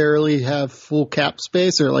necessarily have full cap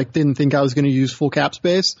space or like didn't think I was going to use full cap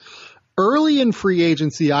space, early in free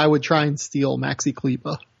agency, I would try and steal Maxi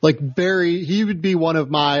Kleber. Like he would be one of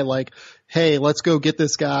my like, hey, let's go get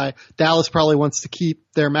this guy. Dallas probably wants to keep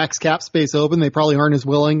their max cap space open. They probably aren't as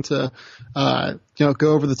willing to,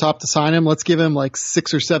 go over the top to sign him. Let's give him like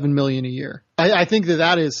 $6 or $7 million a year. I think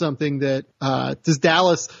that is something that, does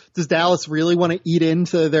Dallas really want to eat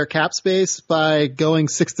into their cap space by going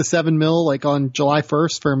 $6 to $7 mil like on July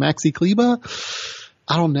 1st for Maxi Kleber?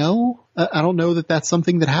 I don't know. I don't know that that's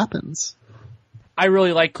something that happens. I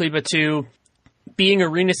really like Kleber too. Being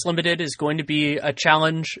Arenas limited is going to be a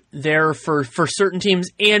challenge there for certain teams,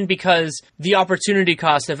 and because the opportunity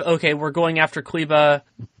cost of, okay, we're going after Kleber.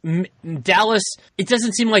 Dallas, it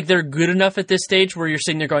doesn't seem like they're good enough at this stage where you're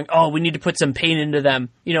sitting there going, oh, we need to put some pain into them,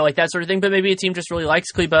 like that sort of thing. But maybe a team just really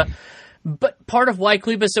likes Kleber. But part of why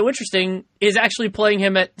Kleber is so interesting is actually playing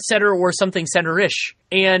him at center or something center-ish.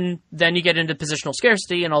 And then you get into positional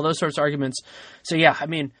scarcity and all those sorts of arguments. So yeah, I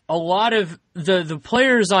mean, a lot of the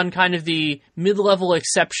players on kind of the mid-level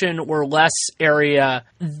exception or less area,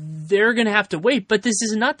 they're going to have to wait. But this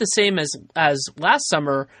is not the same as last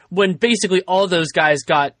summer when basically all those guys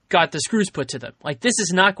got the screws put to them. Like, this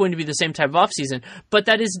is not going to be the same type of offseason. But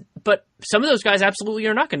some of those guys absolutely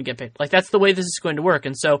are not going to get paid. Like, that's the way this is going to work.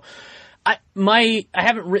 And so I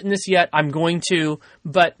haven't written this yet. I'm going to,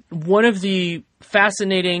 but one of the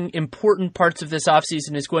fascinating, important parts of this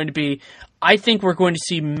offseason is going to be, I think we're going to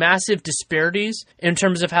see massive disparities in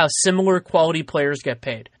terms of how similar quality players get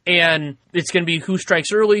paid. And it's going to be who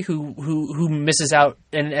strikes early, who misses out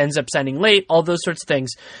and ends up signing late, all those sorts of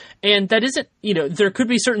things. And that isn't, there could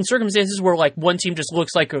be certain circumstances where like one team just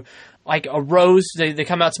looks like a rose. They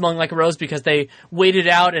come out smelling like a rose because they waited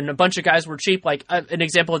out and a bunch of guys were cheap. Like an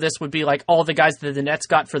example of this would be like all the guys that the Nets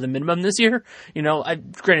got for the minimum this year.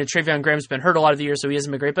 Granted, Travion Graham's been hurt a lot of the year, so he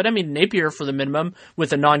hasn't been great. But I mean, Napier for the minimum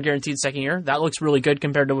with a non-guaranteed second year, that looks really good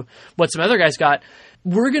compared to what some other guys got.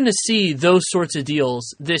 We're going to see those sorts of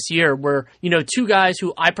deals this year where, two guys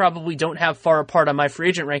who I probably don't have far apart on my free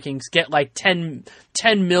agent rankings get like 10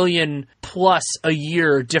 million plus a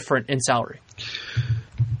year different in salary.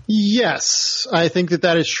 Yes, I think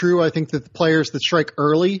that is true. I think that the players that strike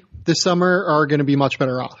early this summer are going to be much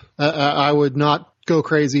better off. I would not go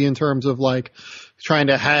crazy in terms of like trying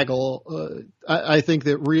to haggle. I think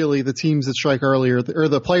that really the teams that strike earlier, or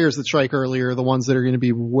the players that strike earlier, are the ones that are going to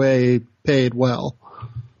be way paid well.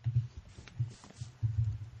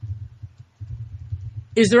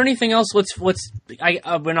 Is there anything else?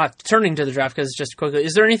 We're not turning to the draft because it's just quickly.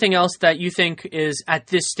 Is there anything else that you think is at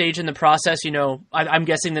this stage in the process? I'm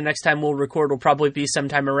guessing the next time we'll record will probably be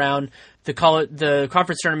sometime around the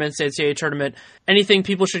conference tournament, the NCAA tournament. Anything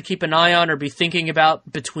people should keep an eye on or be thinking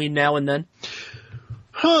about between now and then?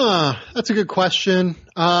 That's a good question.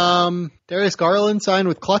 Darius Garland signed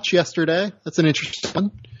with Clutch yesterday. That's an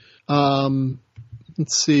interesting one.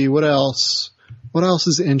 Let's see, what else? What else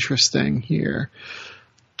is interesting here?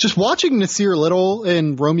 Just watching Nasir Little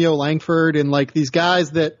and Romeo Langford and like these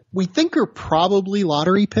guys that we think are probably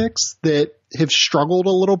lottery picks that have struggled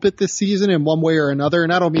a little bit this season in one way or another.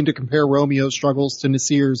 And I don't mean to compare Romeo's struggles to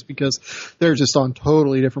Nasir's because they're just on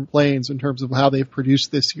totally different planes in terms of how they've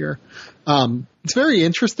produced this year. It's very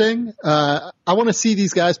interesting. I want to see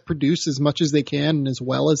these guys produce as much as they can and as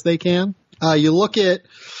well as they can. You look at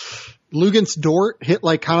Lugens Dort hit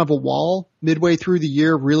like kind of a wall midway through the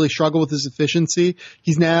year, really struggled with his efficiency.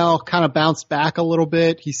 He's now kind of bounced back a little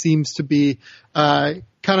bit. He seems to be kind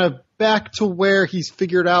of back to where he's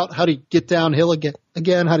figured out how to get downhill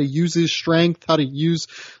again, how to use his strength, how to use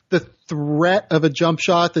the threat of a jump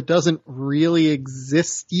shot that doesn't really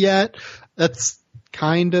exist yet. That's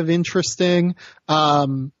kind of interesting.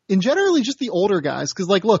 And generally just the older guys, because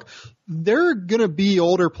like, look, there are going to be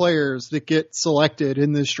older players that get selected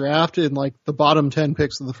in this draft in like the bottom 10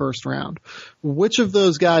 picks of the first round. Which of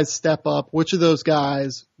those guys step up? Which of those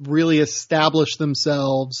guys really establish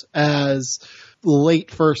themselves as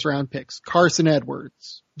late first round picks? Carson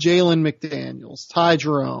Edwards, Jalen McDaniels, Ty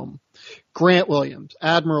Jerome, Grant Williams,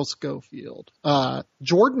 Admiral Schofield,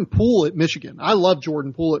 Jordan Poole at Michigan. I love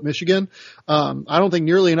Jordan Poole at Michigan. I don't think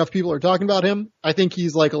nearly enough people are talking about him. I think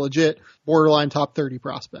he's like a legit borderline top 30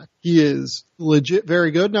 prospect. He is legit very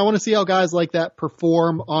good, and I want to see how guys like that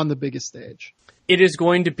perform on the biggest stage. It is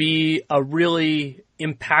going to be a really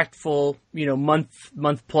impactful,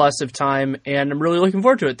 month plus of time, and I'm really looking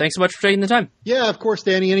forward to it. Thanks so much for taking the time. Yeah, of course,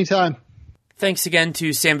 Danny, anytime. Thanks again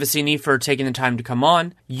to Sam Vecenie for taking the time to come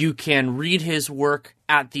on. You can read his work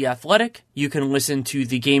at The Athletic. You can listen to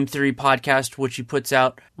the Game Theory podcast, which he puts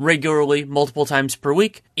out regularly, multiple times per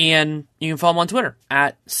week. And you can follow him on Twitter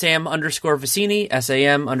at Sam_Vecenie,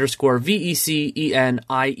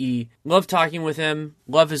 SAM_VECENIE. Love talking with him.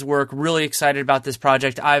 Love his work. Really excited about this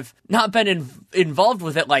project. I've not been involved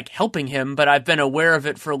with it, like helping him, but I've been aware of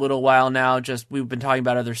it for a little while now. Just we've been talking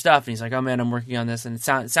about other stuff. And he's like, oh man, I'm working on this. And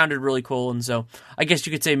it sounded really cool. And so I guess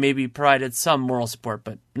you could say maybe provided some moral support,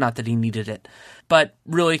 but not that he needed it. But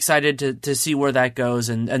really excited to see where that goes,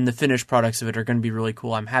 and the finished products of it are going to be really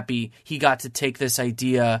cool. I'm happy he got to take this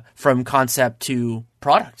idea from concept to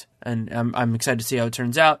product, and I'm excited to see how it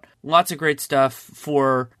turns out. Lots of great stuff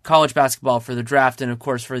for college basketball, for the draft, and of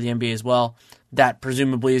course for the NBA as well. That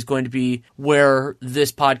presumably is going to be where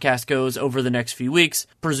this podcast goes over the next few weeks.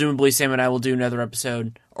 Presumably Sam and I will do another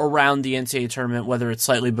episode around the NCAA tournament, whether it's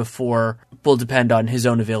slightly before, will depend on his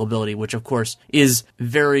own availability, which of course is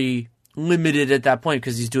very limited at that point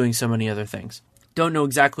because he's doing so many other things. Don't know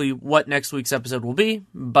exactly what next week's episode will be,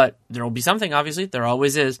 but there will be something, obviously. There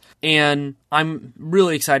always is. And I'm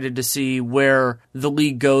really excited to see where the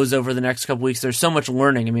league goes over the next couple weeks. There's so much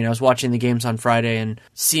learning. I mean, I was watching the games on Friday and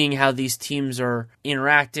seeing how these teams are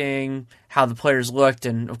interacting, how the players looked,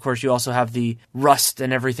 and of course you also have the rust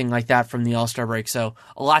and everything like that from the All-Star break. So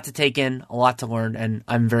a lot to take in, a lot to learn, and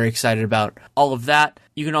I'm very excited about all of that.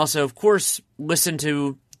 You can also, of course, listen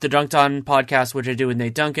to the Dunked On podcast, which I do with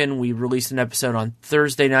Nate Duncan. We released an episode on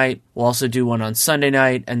Thursday night. We'll also do one on Sunday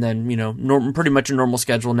night, and then, pretty much a normal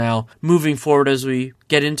schedule now moving forward as we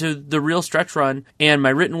get into the real stretch run. And my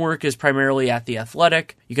written work is primarily at The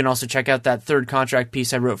Athletic. You can also check out that third contract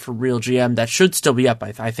piece I wrote for Real GM. That should still be up.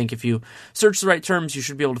 I think if you search the right terms, you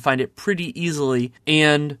should be able to find it pretty easily.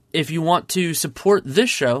 And if you want to support this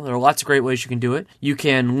show, there are lots of great ways you can do it. You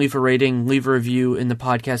can leave a rating, leave a review in the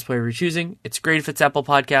podcast player you're choosing. It's great if it's Apple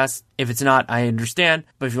Podcasts. If it's not, I understand.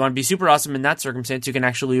 But if you want to be super awesome in that circumstance, you can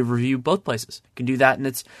actually leave a review both places. You can do that, and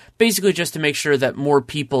it's basically just to make sure that more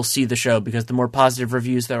people see the show, because the more positive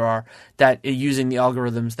reviews there are, that using the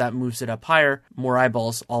algorithms, that moves it up higher, more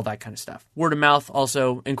eyeballs, all that kind of stuff. Word of mouth,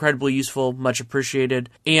 also incredibly useful, much appreciated.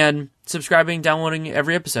 And subscribing, downloading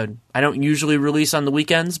every episode. I don't usually release on the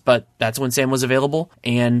weekends, but that's when Sam was available,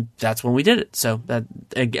 and that's when we did it. So that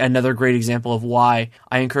another great example of why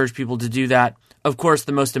I encourage people to do that. Of course,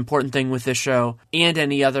 the most important thing with this show and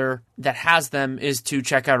any other that has them is to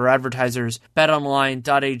check out our advertisers,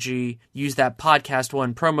 betonline.ag. Use that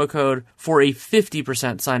podcast1 promo code for a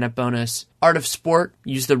 50% sign-up bonus. Art of Sport,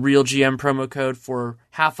 use the Real GM promo code for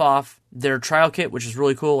half off their trial kit, which is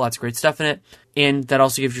really cool. Lots of great stuff in it. And that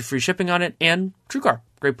also gives you free shipping on it. And TrueCar,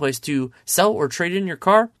 great place to sell or trade in your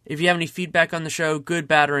car. If you have any feedback on the show, good,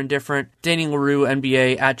 bad, or indifferent, Danny Leroux,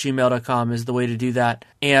 NBA @gmail.com is the way to do that.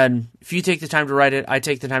 And if you take the time to write it, I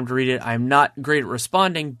take the time to read it. I'm not great at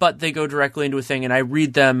responding, but they go directly into a thing, and I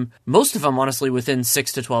read them, most of them, honestly, within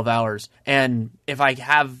 6 to 12 hours. And if I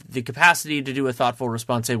have the capacity to do a thoughtful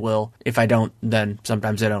response, I will. If I don't, then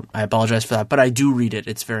sometimes I don't. I apologize for that, but I do read it.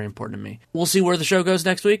 It's very important to me. We'll see where the show goes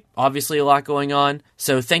next week. Obviously, a lot going on.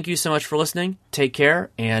 So thank you so much for listening. Take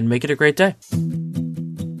care, and make it a great day.